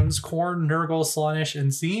factions, Khorne, Nurgle, Slaanesh,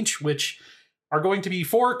 and Tzeentch, which are going to be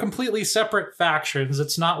 4 completely separate factions.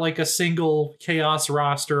 It's not like a single Chaos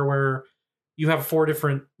roster where you have 4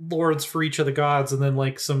 different lords for each of the gods and then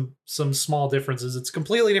like some small differences. It's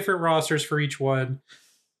completely different rosters for each one.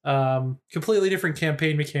 Completely different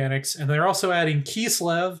campaign mechanics. And they're also adding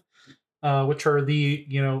Kislev, which are the,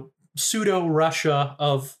 pseudo Russia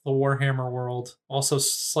of the Warhammer world, also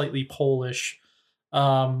slightly Polish.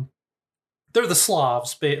 They're the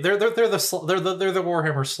Slavs. They're the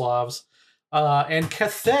Warhammer Slavs. And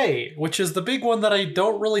Cathay, which is the big one that I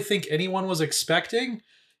don't really think anyone was expecting.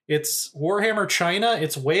 It's Warhammer China.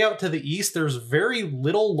 It's way out to the east. There's very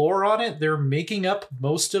little lore on it. They're making up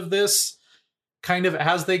most of this kind of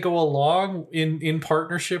as they go along in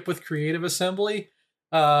partnership with Creative Assembly,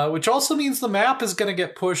 which also means the map is going to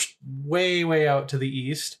get pushed way, way out to the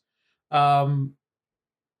east. I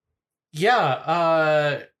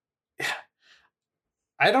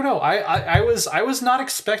don't know. I was not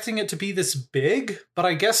expecting it to be this big, but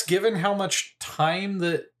I guess given how much time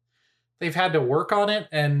that they've had to work on it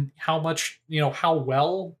and how much, how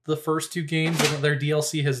well the first two games and their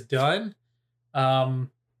DLC has done,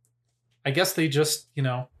 I guess they just,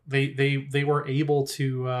 they were able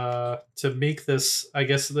to make this. I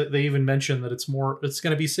guess they even mentioned that it's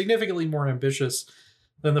going to be significantly more ambitious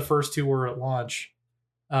than the first two were at launch.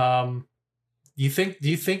 Do you think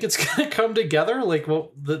it's going to come together? Like,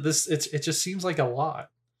 well, it just seems like a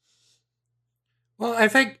lot. Well, I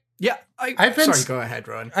think, yeah. Sorry, go ahead,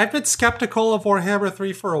 Rowan. I've been skeptical of Warhammer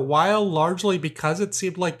 3 for a while, largely because it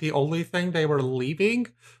seemed like the only thing they were leaving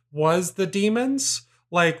was the demons.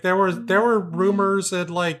 Like, there were rumors and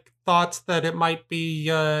like thoughts that it might be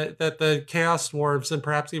that the Chaos Dwarves and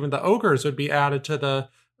perhaps even the ogres would be added to the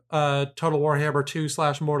Total Warhammer 2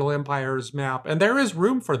 / Mortal Empires map, and there is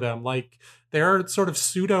room for them. Like, there are sort of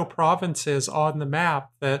pseudo provinces on the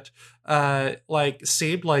map that like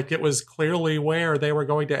seemed like it was clearly where they were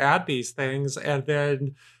going to add these things, and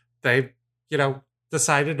then they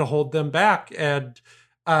decided to hold them back. And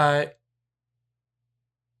there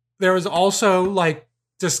was also like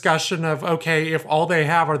discussion of, okay, if all they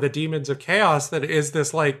have are the demons of chaos, then is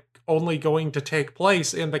this like only going to take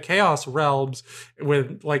place in the chaos realms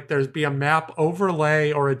with like there's be a map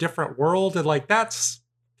overlay or a different world? And like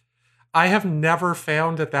I have never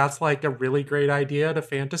found that that's like a really great idea in a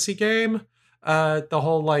fantasy game. The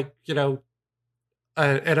whole like,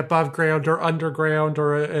 an above ground or underground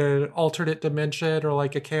or an alternate dimension or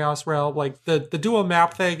like a chaos realm, like the dual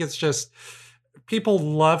map thing is just, people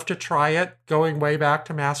love to try it going way back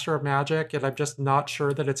to Master of Magic, and I'm just not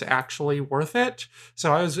sure that it's actually worth it.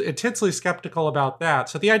 So I was intensely skeptical about that.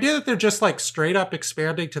 So the idea that they're just like straight up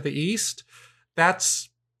expanding to the east, that's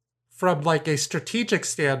from like a strategic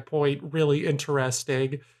standpoint really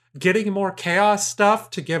interesting. Getting more chaos stuff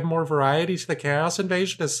to give more variety to the Chaos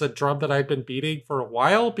Invasion is a drum that I've been beating for a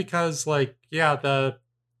while, because like, yeah,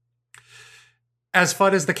 as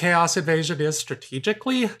fun as the Chaos Invasion is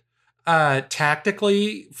strategically,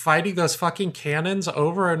 tactically fighting those fucking cannons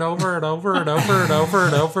over and over and over and over and over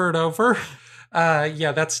and over and over.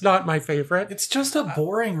 Yeah, that's not my favorite. It's just a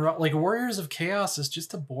boring, like Warriors of Chaos is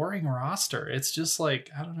just a boring roster. It's just like,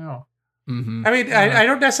 I don't know. Mm-hmm. I mean, I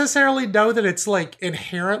don't necessarily know that it's like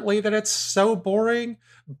inherently that it's so boring,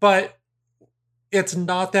 but it's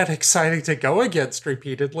not that exciting to go against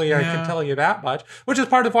repeatedly. Yeah. I can tell you that much, which is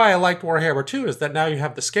part of why I liked Warhammer 2, is that now you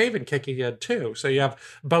have the Skaven kicking in too. So you have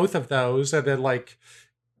both of those, and then like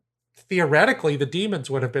theoretically the demons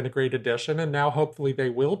would have been a great addition, and now hopefully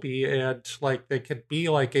they will be, and like they could be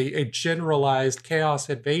like a generalized chaos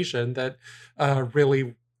invasion that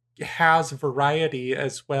really has variety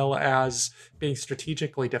as well as being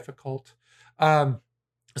strategically difficult.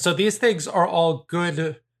 So these things are all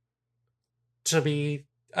good to me.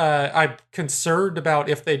 I'm concerned about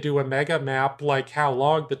if they do a mega map, like how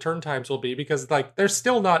long the turn times will be, because like they're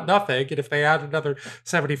still not nothing, and if they add another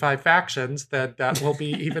 75 factions, then that will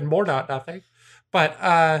be even more not nothing. But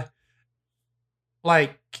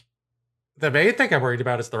like the main thing I'm worried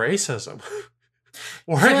about is the racism.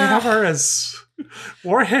 Warhammer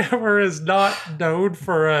is not known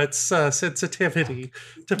for its sensitivity,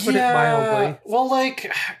 to put it mildly. Well,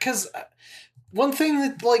 like, because one thing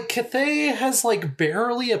that, like, Cathay has, like,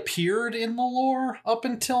 barely appeared in the lore up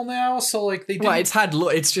until now, so, like, they didn't... Well,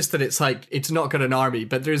 it's just that it's, like, it's not got an army,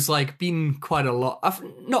 but there's, like, been quite a lot of...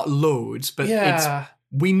 Not loads, but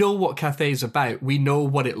we know what Cathay's about. We know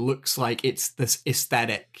what it looks like. It's this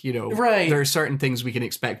aesthetic, Right. There are certain things we can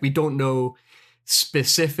expect. We don't know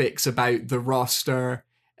specifics about the roster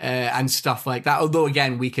and stuff like that, although,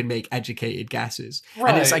 again, we can make educated guesses.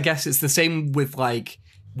 Right. And I guess it's the same with, like...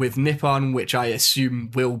 with Nippon, which I assume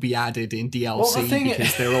will be added in DLC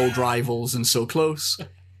because they're old rivals and so close.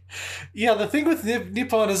 Yeah, the thing with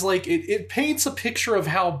Nippon is like it paints a picture of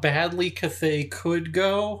how badly Cathay could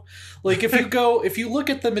go. Like if you look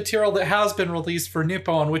at the material that has been released for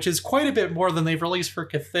Nippon, which is quite a bit more than they've released for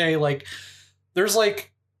Cathay, like there's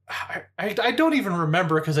like I don't even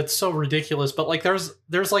remember because it's so ridiculous, but like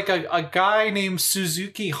there's like a guy named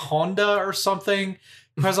Suzuki Honda or something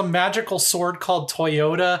who has a magical sword called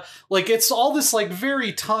Toyota. Like, it's all this like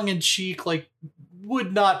very tongue-in-cheek, like,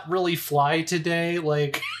 would not really fly today.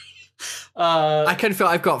 Like, I kind of feel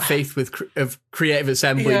I've got faith with of Creative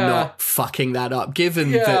Assembly not fucking that up,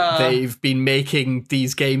 given that they've been making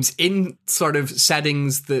these games in sort of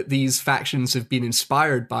settings that these factions have been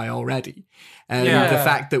inspired by already. And the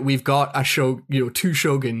fact that we've got two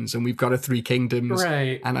shoguns and we've got a three kingdoms,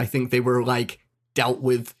 and I think they were like dealt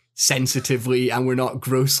with sensitively and were not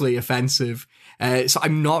grossly offensive. So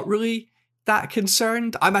I'm not really that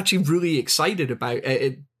concerned. I'm actually really excited about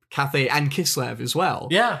Cathay and Kislev as well.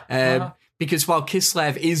 Because while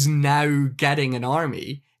Kislev is now getting an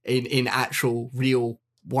army in actual real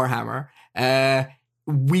Warhammer,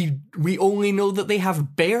 we only know that they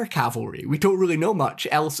have bear cavalry. We don't really know much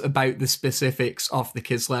else about the specifics of the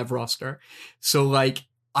Kislev roster. So like,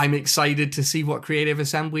 I'm excited to see what Creative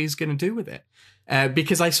Assembly is going to do with it.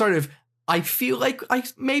 Because I feel like I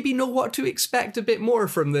maybe know what to expect a bit more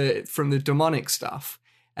from the demonic stuff.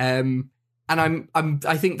 And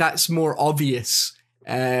I think that's more obvious.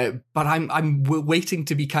 But I'm waiting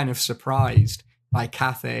to be kind of surprised by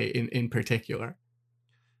Cathay in particular.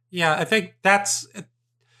 Yeah, I think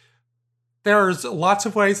there's lots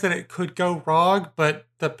of ways that it could go wrong, but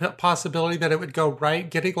the possibility that it would go right,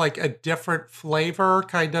 getting like a different flavor,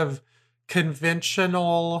 kind of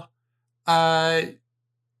conventional Total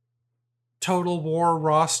War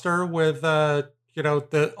roster with all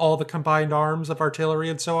the combined arms of artillery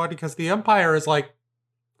and so on, because the Empire is like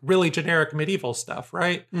really generic medieval stuff,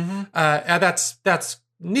 right? And that's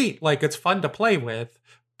neat. Like, it's fun to play with,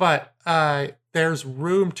 but there's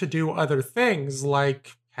room to do other things,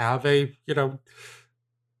 like have a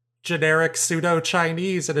generic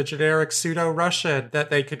pseudo-Chinese and a generic pseudo-Russian that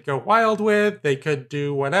they could go wild with. They could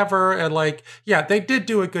do whatever. And like, yeah, they did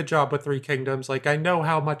do a good job with Three Kingdoms. Like, I know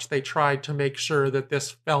how much they tried to make sure that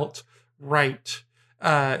this felt right.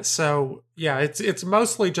 So yeah, it's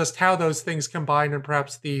mostly just how those things combine, and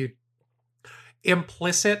perhaps the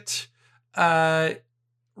implicit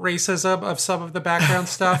racism of some of the background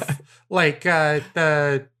stuff. Like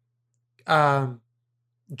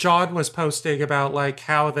John was posting about like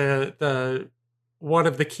how the one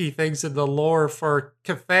of the key things in the lore for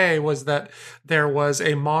Cathay was that there was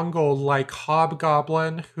a Mongol like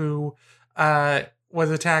hobgoblin who was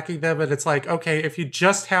attacking them, and it's like, okay, if you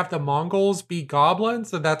just have the Mongols be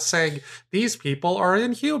goblins, then that's saying these people are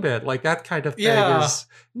inhuman. Like, that kind of thing is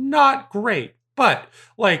not great. But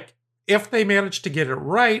like, if they manage to get it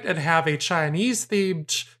right and have a Chinese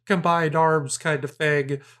themed combined arms kind of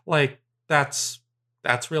thing, like, that's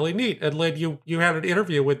really neat. And Lynn, you had an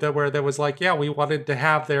interview with them where there was like, yeah, we wanted to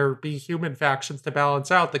have there be human factions to balance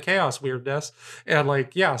out the chaos weirdness. And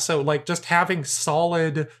like, yeah, so like, just having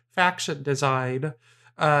solid faction design,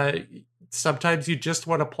 sometimes you just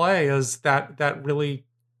want to play as that really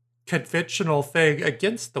conventional thing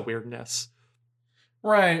against the weirdness.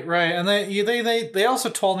 Right. And they also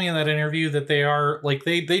told me in that interview that they are like,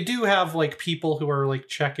 they do have like people who are like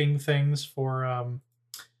checking things for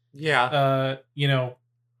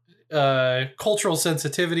cultural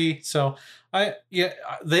sensitivity. So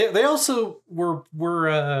they also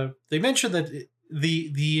were they mentioned that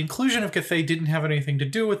the inclusion of Cathay didn't have anything to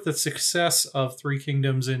do with the success of Three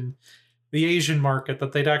Kingdoms in the Asian market,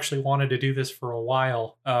 that they'd actually wanted to do this for a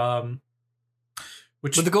while.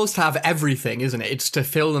 But the goal is to have everything, isn't it? It's to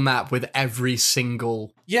fill the map with every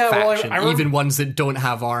single faction, even ones that don't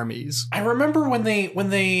have armies. I remember when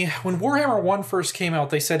Warhammer 1 first came out,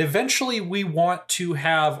 they said, eventually we want to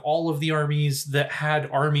have all of the armies that had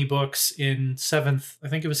army books in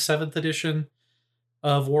 7th edition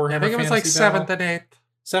of Warhammer. I think it was like 7th and 8th.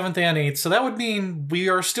 7th and 8th. So that would mean we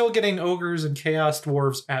are still getting ogres and chaos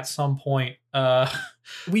dwarves at some point.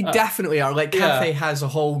 We definitely are. Like, Cathay has a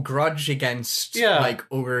whole grudge against like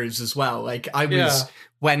ogres as well. Like, I was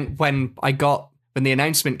when the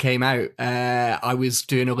announcement came out, I was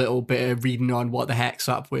doing a little bit of reading on what the heck's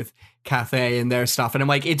up with Cathay and their stuff, and I'm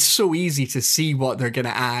like, it's so easy to see what they're gonna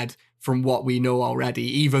add from what we know already,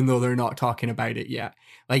 even though they're not talking about it yet.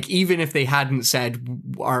 Like, even if they hadn't said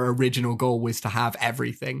our original goal was to have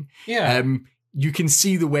everything, you can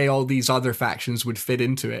see the way all these other factions would fit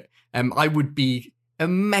into it. I would be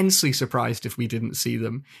immensely surprised if we didn't see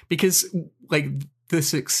them, because like, the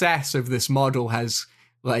success of this model has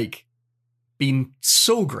like been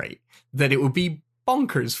so great that it would be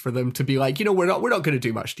bonkers for them to be like, we're not going to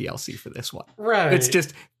do much DLC for this one. Right. It's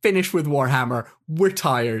just finish with Warhammer. We're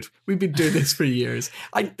tired. We've been doing this for years.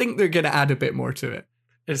 I think they're going to add a bit more to it.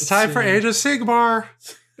 It's time for Age of Sigmar.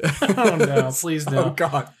 Oh no, please no. Oh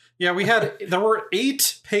god. Yeah, there were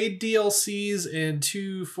 8 paid DLCs and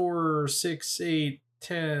 2, 4, 6, 8,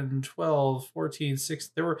 10, 12, 14,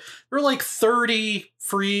 16. There were like 30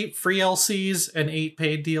 free LCs and 8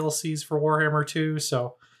 paid DLCs for Warhammer 2.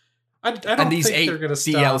 So I don't and these think they're 8 going to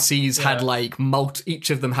stop. DLCs had like each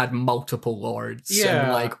of them had multiple lords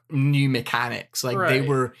and like new mechanics. Like they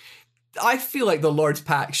were. I feel like the Lord's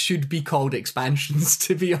Pack should be called expansions,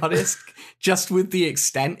 to be honest, just with the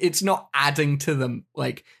extent. It's not adding to them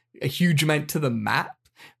like a huge amount to the map,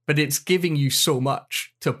 but it's giving you so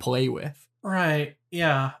much to play with. Right.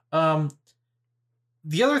 Yeah. The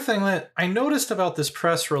other thing that I noticed about this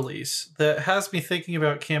press release that has me thinking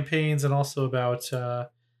about campaigns and also about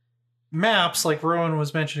maps, like Rowan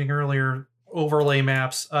was mentioning earlier, overlay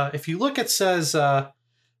maps. If you look, it says...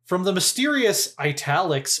 from the mysterious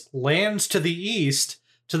italics lands to the east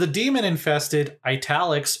to the demon-infested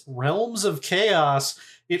italics realms of chaos,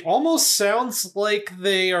 it almost sounds like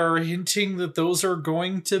they are hinting that those are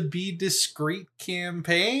going to be discrete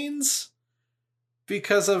campaigns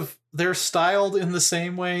because of they're styled in the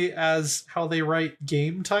same way as how they write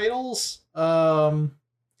game titles. So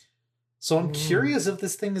I'm curious if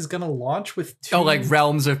this thing is going to launch with 2... Oh, like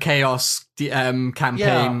Realms of Chaos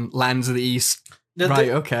campaign, Lands of the East. Right,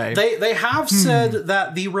 okay. They have said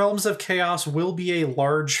that the Realms of Chaos will be a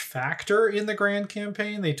large factor in the grand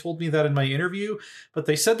campaign. They told me that in my interview, but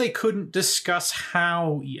they said they couldn't discuss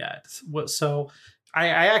how yet. So I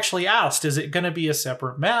actually asked, is it going to be a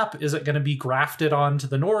separate map? Is it going to be grafted onto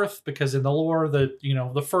the north? Because in the lore,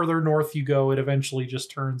 the further north you go, it eventually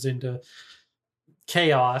just turns into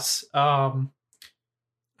chaos.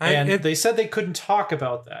 They said they couldn't talk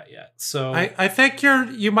about that yet. So I think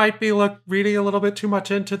you might be reading a little bit too much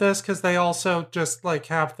into this, because they also just like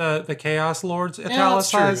have the Chaos Lords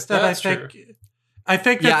italicized. I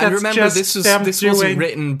think that's and remember, just this wasn't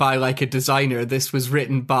written by like a designer. This was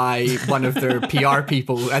written by one of their PR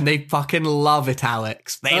people, and they fucking love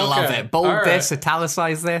italics. They love it. Bold this,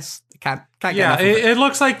 italicize this. Can't get enough of it. It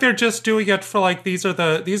looks like they're just doing it for like these are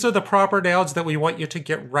the proper nouns that we want you to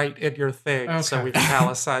get right in your thing, so we've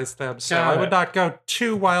italicized them. So I would not go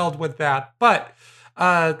too wild with that, but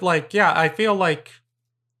I feel like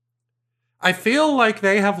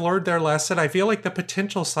they have learned their lesson. I feel like the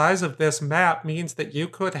potential size of this map means that you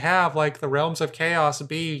could have like the Realms of Chaos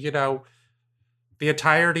be, the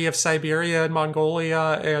entirety of Siberia and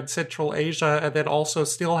Mongolia and Central Asia, and then also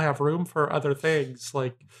still have room for other things.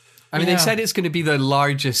 They said it's going to be the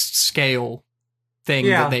largest scale thing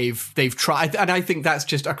that they've tried, and I think that's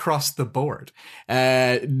just across the board,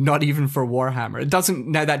 not even for Warhammer.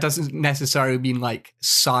 That doesn't necessarily mean like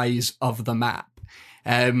size of the map,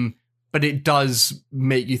 but it does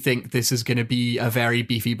make you think this is going to be a very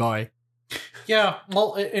beefy boy. Yeah,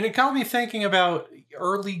 well, and it got me thinking about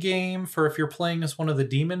early game for if you're playing as one of the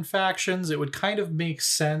demon factions, it would kind of make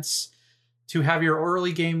sense to have your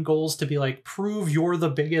early game goals to be like, prove you're the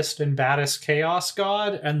biggest and baddest chaos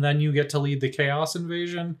god, and then you get to lead the chaos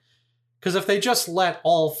invasion. Because if they just let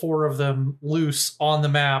all 4 of them loose on the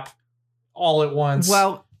map all at once...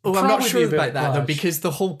 Well, I'm not sure about that, though, because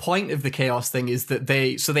the whole point of the chaos thing is that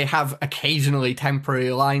they have occasionally temporary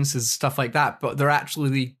alliances, stuff like that, but they're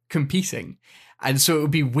actually competing. And so it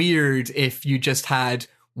would be weird if you just had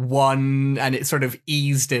one and it sort of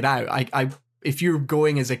eased it out. If you're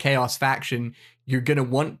going as a chaos faction, you're going to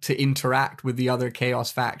want to interact with the other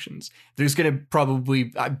chaos factions. There's going to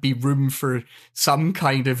probably be room for some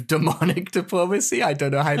kind of demonic diplomacy. I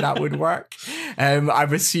don't know how that would work. I'm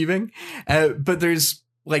assuming. But there's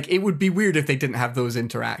it would be weird if they didn't have those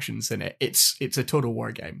interactions in it. It's a total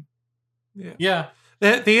war game. Yeah.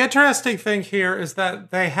 The interesting thing here is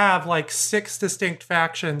that they have 6 distinct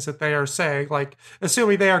factions that they are saying,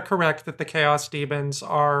 assuming they are correct that the Chaos Demons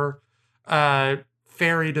are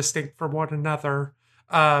very distinct from one another,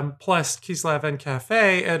 plus Kislev and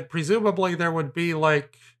Cafe, and presumably there would be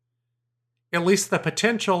at least the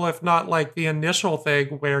potential, if not the initial thing,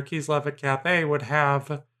 where Kislev and Cafe would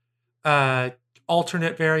have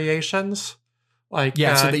alternate variations. So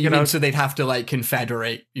they'd have to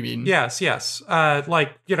confederate, you mean? Yes.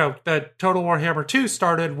 The Total Warhammer 2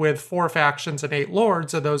 started with 4 factions and 8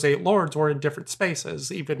 lords, and those 8 lords were in different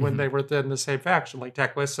spaces, even when they were in the same faction.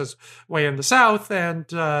 Teclis is way in the south, and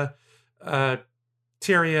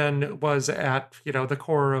Tyrion was at, the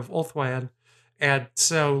core of Ulthuan. And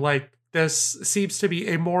so, this seems to be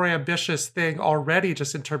a more ambitious thing already,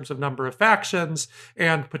 just in terms of number of factions,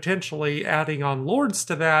 and potentially adding on lords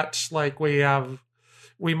to that.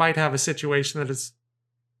 We might have a situation that is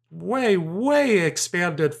way, way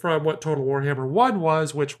expanded from what Total Warhammer 1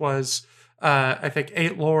 was, which was, I think,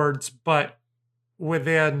 8 lords, but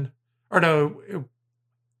there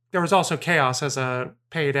was also Chaos as a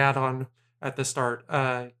paid add-on at the start.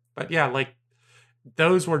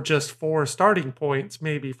 those were just 4 starting points,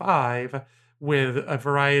 maybe 5, with a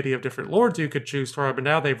variety of different lords you could choose from. And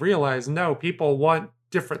now they've realized, no, people want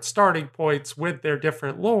different starting points with their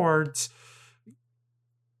different lords.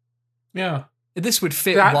 Yeah. This would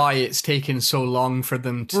fit why it's taken so long for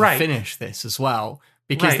them to finish this as well.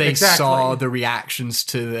 Because they saw the reactions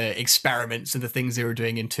to the experiments and the things they were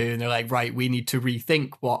doing in 2, and they're like, right, we need to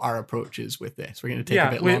rethink what our approach is with this. We're going to take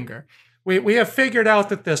a bit longer. We have figured out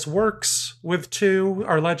that this works with 2.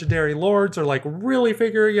 Our legendary lords are like really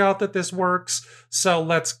figuring out that this works. So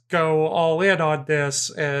let's go all in on this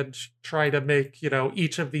and try to make,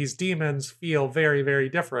 each of these demons feel very, very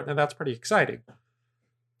different. And that's pretty exciting.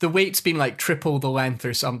 The wait's been like triple the length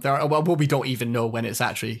or something. Well, we don't even know when it's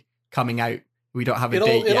actually coming out. We don't have a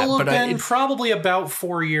date yet. It'll have been probably about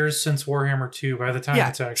 4 years since Warhammer 2 by the time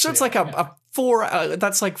it's actually. So it's like a 4.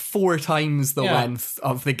 That's like 4 times the length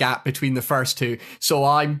of the gap between the first 2. So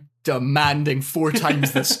I'm demanding 4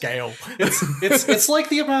 times the scale. It's like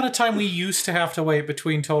the amount of time we used to have to wait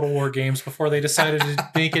between Total War games before they decided to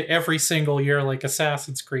make it every single year, like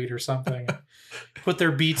Assassin's Creed or something. Put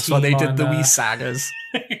their B team. So they did the wee sagas.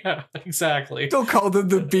 Yeah, exactly. Don't call them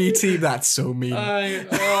the B team. That's so mean.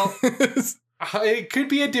 It could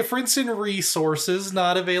be a difference in resources,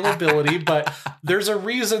 not availability, but there's a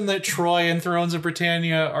reason that Troy and Thrones of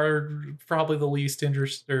Britannia are probably the least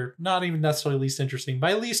interesting, or not even necessarily least interesting,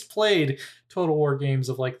 by least played Total War games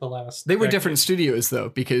of like the last. They were different studios though,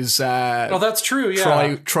 because that's true.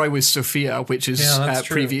 Yeah, Troy was Sophia, which is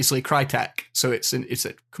previously Crytek, so it's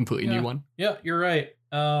a completely new one. Yeah, you're right.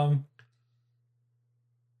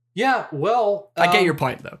 Yeah, well, I get your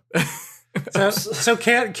point though. So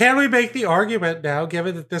can we make the argument now,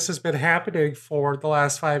 given that this has been happening for the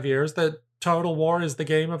last 5 years, that Total War is the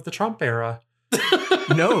game of the Trump era?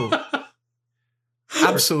 No.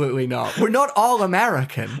 Absolutely not. We're not all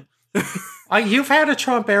American. You've had a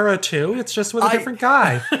Trump era too. It's just with a different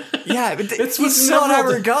guy. Yeah, but he's not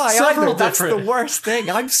our guy either. That's the worst thing.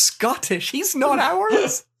 I'm Scottish. He's not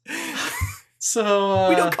ours. So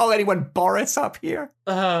we don't call anyone Boris up here.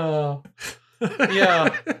 Yeah,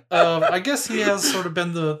 I guess he has sort of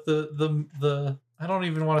been the I don't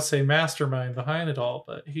even want to say mastermind behind it all,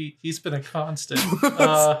 but he's been a constant.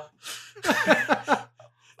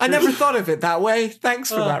 I never thought of it that way. Thanks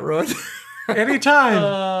for that, Rowan.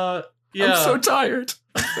 Anytime. Yeah. I'm so tired.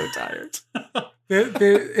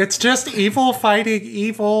 It's just evil fighting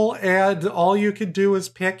evil, and all you can do is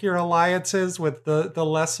pick your alliances with the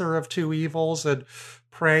lesser of 2 evils and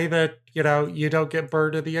pray that you don't get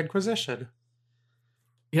burned in the Inquisition.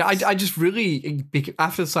 I just really,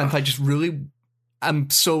 after this time, I just really am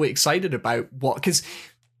so excited about because,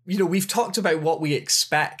 we've talked about what we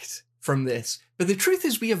expect from this, but the truth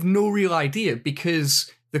is we have no real idea because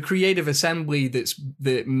the creative assembly that's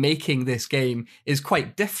making this game is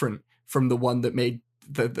quite different from the one that made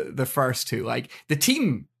the first 2. Like, the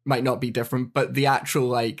team might not be different, but the actual,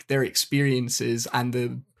 like, their experiences and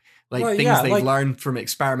the things they've learned from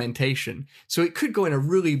experimentation. So it could go in a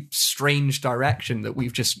really strange direction that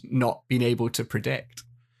we've just not been able to predict.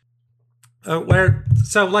 In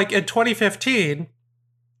 2015,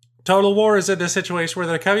 Total War is in a situation where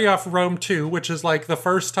they're coming off Rome 2, which is like the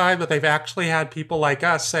first time that they've actually had people like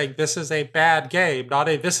us saying this is a bad game,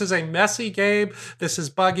 this is a messy game, this is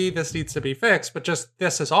buggy, this needs to be fixed, but just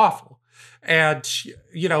this is awful. And,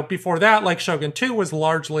 before that, like Shogun 2 was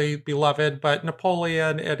largely beloved, but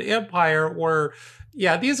Napoleon and Empire were,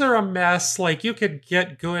 these are a mess. Like, you could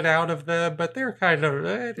get good out of them, but they're kind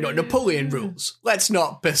of... Napoleon rules. Let's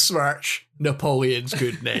not besmirch Napoleon's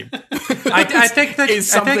good name. I think that is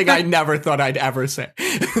something I never thought I'd ever say.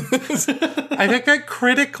 I think that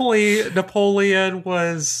critically, Napoleon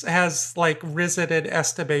has risen in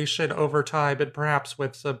estimation over time, and perhaps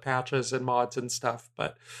with some patches and mods and stuff.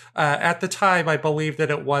 But at the time, I believe that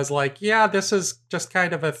it was this is just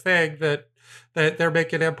kind of a thing that they're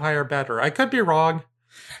making Empire better. I could be wrong,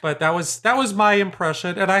 but that was my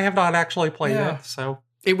impression, and I have not actually played it. So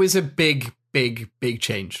it was a big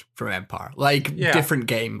change from Empire. Different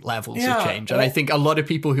game levels of change. And I think a lot of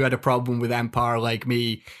people who had a problem with Empire, like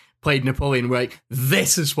me, played Napoleon, were like,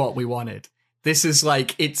 this is what we wanted. This is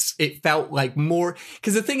it felt like more,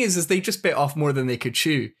 because the thing is they just bit off more than they could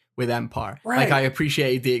chew with Empire. Right. I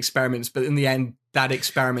appreciated the experiments, but in the end, that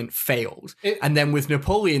experiment failed. And then with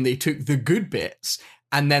Napoleon, they took the good bits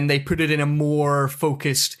and then they put it in a more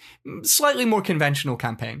focused, slightly more conventional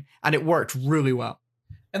campaign. And it worked really well.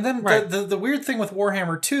 And then the weird thing with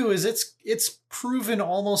Warhammer 2 is it's proven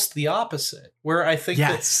almost the opposite, where I think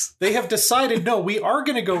that they have decided, no, we are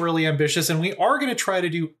going to go really ambitious and we are going to try to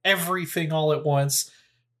do everything all at once.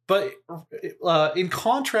 but in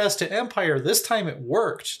contrast to Empire, this time it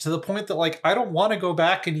worked to the point that like I don't want to go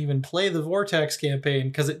back and even play the Vortex campaign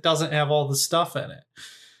because it doesn't have all the stuff in it.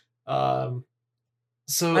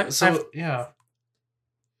 Yeah.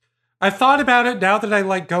 I thought about it now that I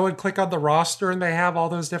like go and click on the roster and they have all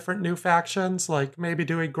those different new factions. Like maybe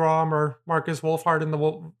doing Grom or Marcus Wolfhard in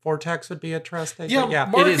the Vortex would be interesting.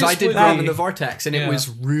 Yeah, it is. I did Grom in the be... Vortex, and it was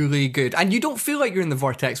really good. And you don't feel like you're in the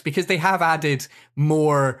Vortex because they have added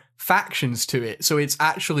more factions to it, so it's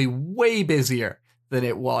actually way busier than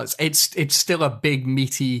it was. It's still a big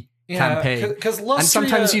meaty campaign, and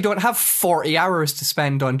sometimes you don't have 40 hours to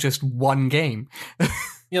spend on just one game.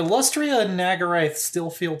 Yeah, Lustria and Nagarath still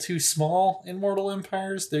feel too small in Mortal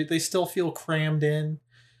Empires. They still feel crammed in.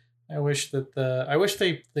 I wish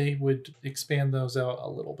they would expand those out a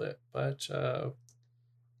little bit, but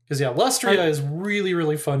because Lustria is really,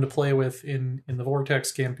 really fun to play with in the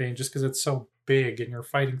Vortex campaign, just because it's so big and you're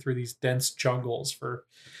fighting through these dense jungles for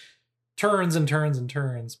turns and turns and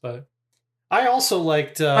turns. But I also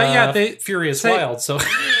liked Furious Wild, so.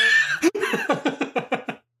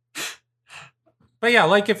 But yeah,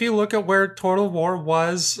 like if you look at where Total War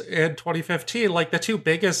was in 2015, like the two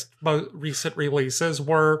biggest recent releases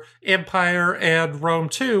were Empire and Rome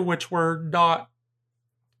 2, which were not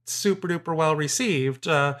super duper well received.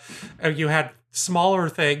 You had smaller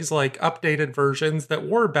things like updated versions that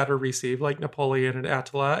were better received, like Napoleon and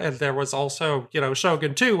Attila, and there was also,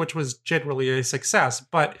 Shogun 2, which was generally a success.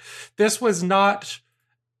 But this was not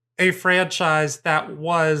a franchise that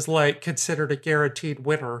was like considered a guaranteed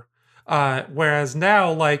winner. Whereas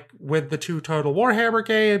now, like with the 2 Total Warhammer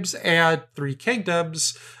games and 3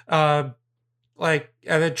 Kingdoms, and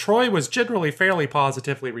then Troy was generally fairly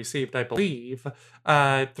positively received, I believe.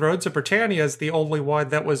 Thrones of Britannia is the only one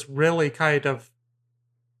that was really kind of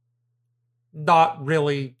not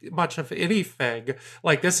really much of anything.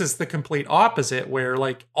 Like this is the complete opposite, where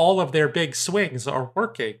like all of their big swings are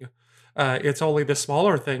working. It's only the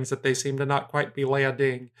smaller things that they seem to not quite be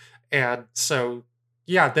landing, and so.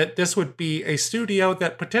 Yeah, that this would be a studio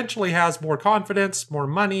that potentially has more confidence, more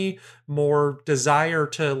money, more desire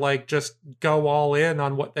to like just go all in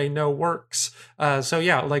on what they know works. So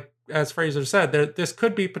yeah, like as Fraser said, this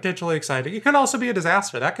could be potentially exciting. It could also be a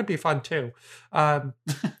disaster. That could be fun too. For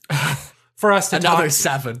us to another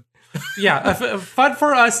 7. Yeah, fun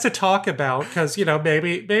for us to talk about because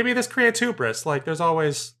maybe this creates hubris. Like there's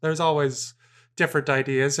always different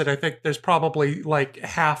ideas, and I think there's probably like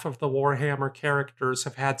half of the Warhammer characters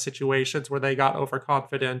have had situations where they got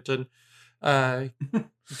overconfident and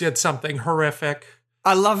did something horrific.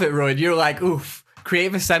 I love it, Rowan. You're like, oof,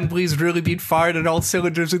 Creative Assembly's really been fired on all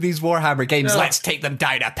cylinders with these Warhammer games. Let's take them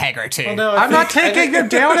down a peg or two. Well, no, I'm not taking them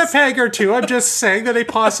down a peg or two. I'm just saying that a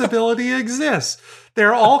possibility exists.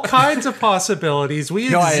 There are all kinds of possibilities. We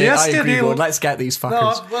exist I agree, in a... Let's get these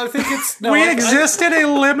fuckers. No, I think it's... we exist in a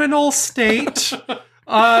liminal state.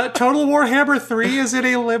 Total Warhammer 3 is in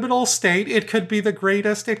a liminal state. It could be the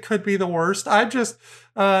greatest. It could be the worst. I'm just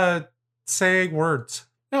saying words.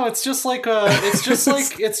 No, it's just like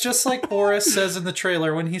Boris says in the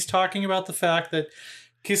trailer when he's talking about the fact that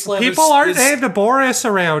Kislev people aren't named Boris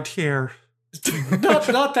around here.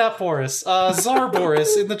 not that Boris. Tsar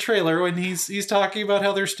Boris in the trailer when he's talking about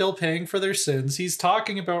how they're still paying for their sins. He's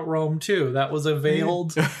talking about Rome too. That was a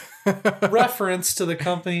veiled reference to the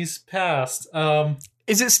company's past.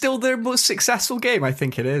 Is it still their most successful game? I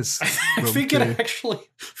think it is. I think it actually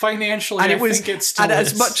financially. And I think it still and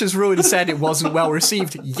is. as much as Rowan said it wasn't well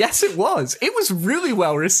received, yes, it was. It was really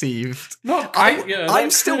well received. No,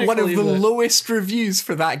 I'm still one of the critically, lowest reviews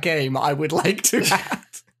for that game. I would like to add.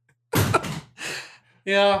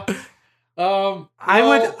 Yeah.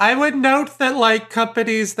 I would note that like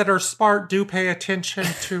companies that are smart do pay attention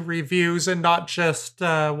to reviews and not just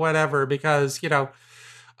whatever, because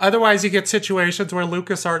otherwise you get situations where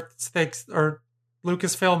LucasArts thinks or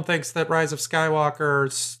Lucasfilm thinks that Rise of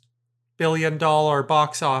Skywalker's $1 billion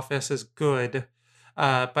box office is good,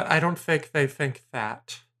 but I don't think they think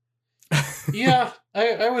that. Yeah,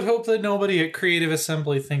 I would hope that nobody at Creative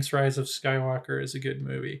Assembly thinks Rise of Skywalker is a good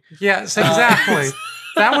movie. Yes, exactly.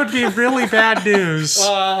 That would be really bad news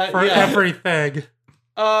for everything.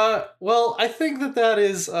 Well, I think that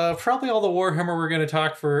is probably all the Warhammer we're going to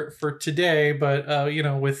talk for today. But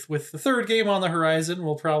with the third game on the horizon,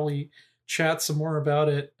 we'll probably chat some more about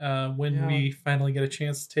it when we finally get a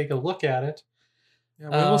chance to take a look at it. Yeah,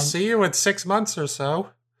 we will see you in 6 months or so.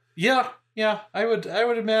 Yeah, I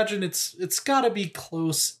would imagine it's got to be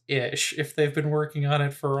close-ish if they've been working on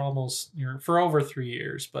it for almost for over 3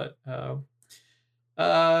 years. But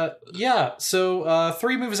Yeah, so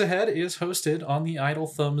Three Moves Ahead is hosted on the Idle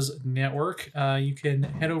Thumbs network. You can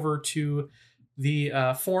head over to the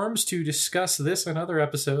forums to discuss this and other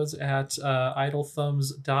episodes at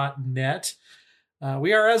idlethumbs.net.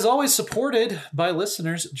 We are, as always, supported by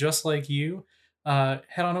listeners just like you. Head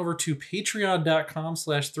on over to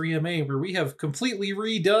patreon.com/3ma, where we have completely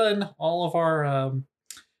redone all of our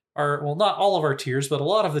well, not all of our tiers, but a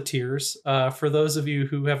lot of the tiers. For those of you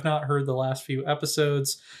who have not heard the last few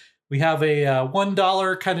episodes, we have a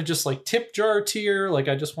 $1 kind of just like tip jar tier. Like,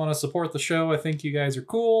 I just want to support the show. I think you guys are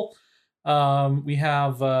cool. We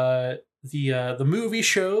have the movie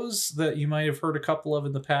shows that you might have heard a couple of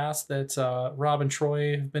in the past that Rob and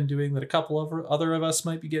Troy have been doing, that a couple of other of us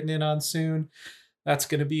might be getting in on soon. That's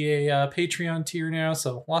going to be a Patreon tier now,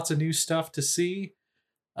 so lots of new stuff to see.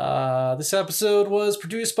 This episode was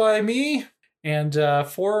produced by me, and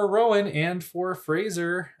for Rowan and for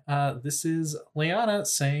Fraser, this is Liana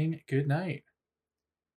saying good night.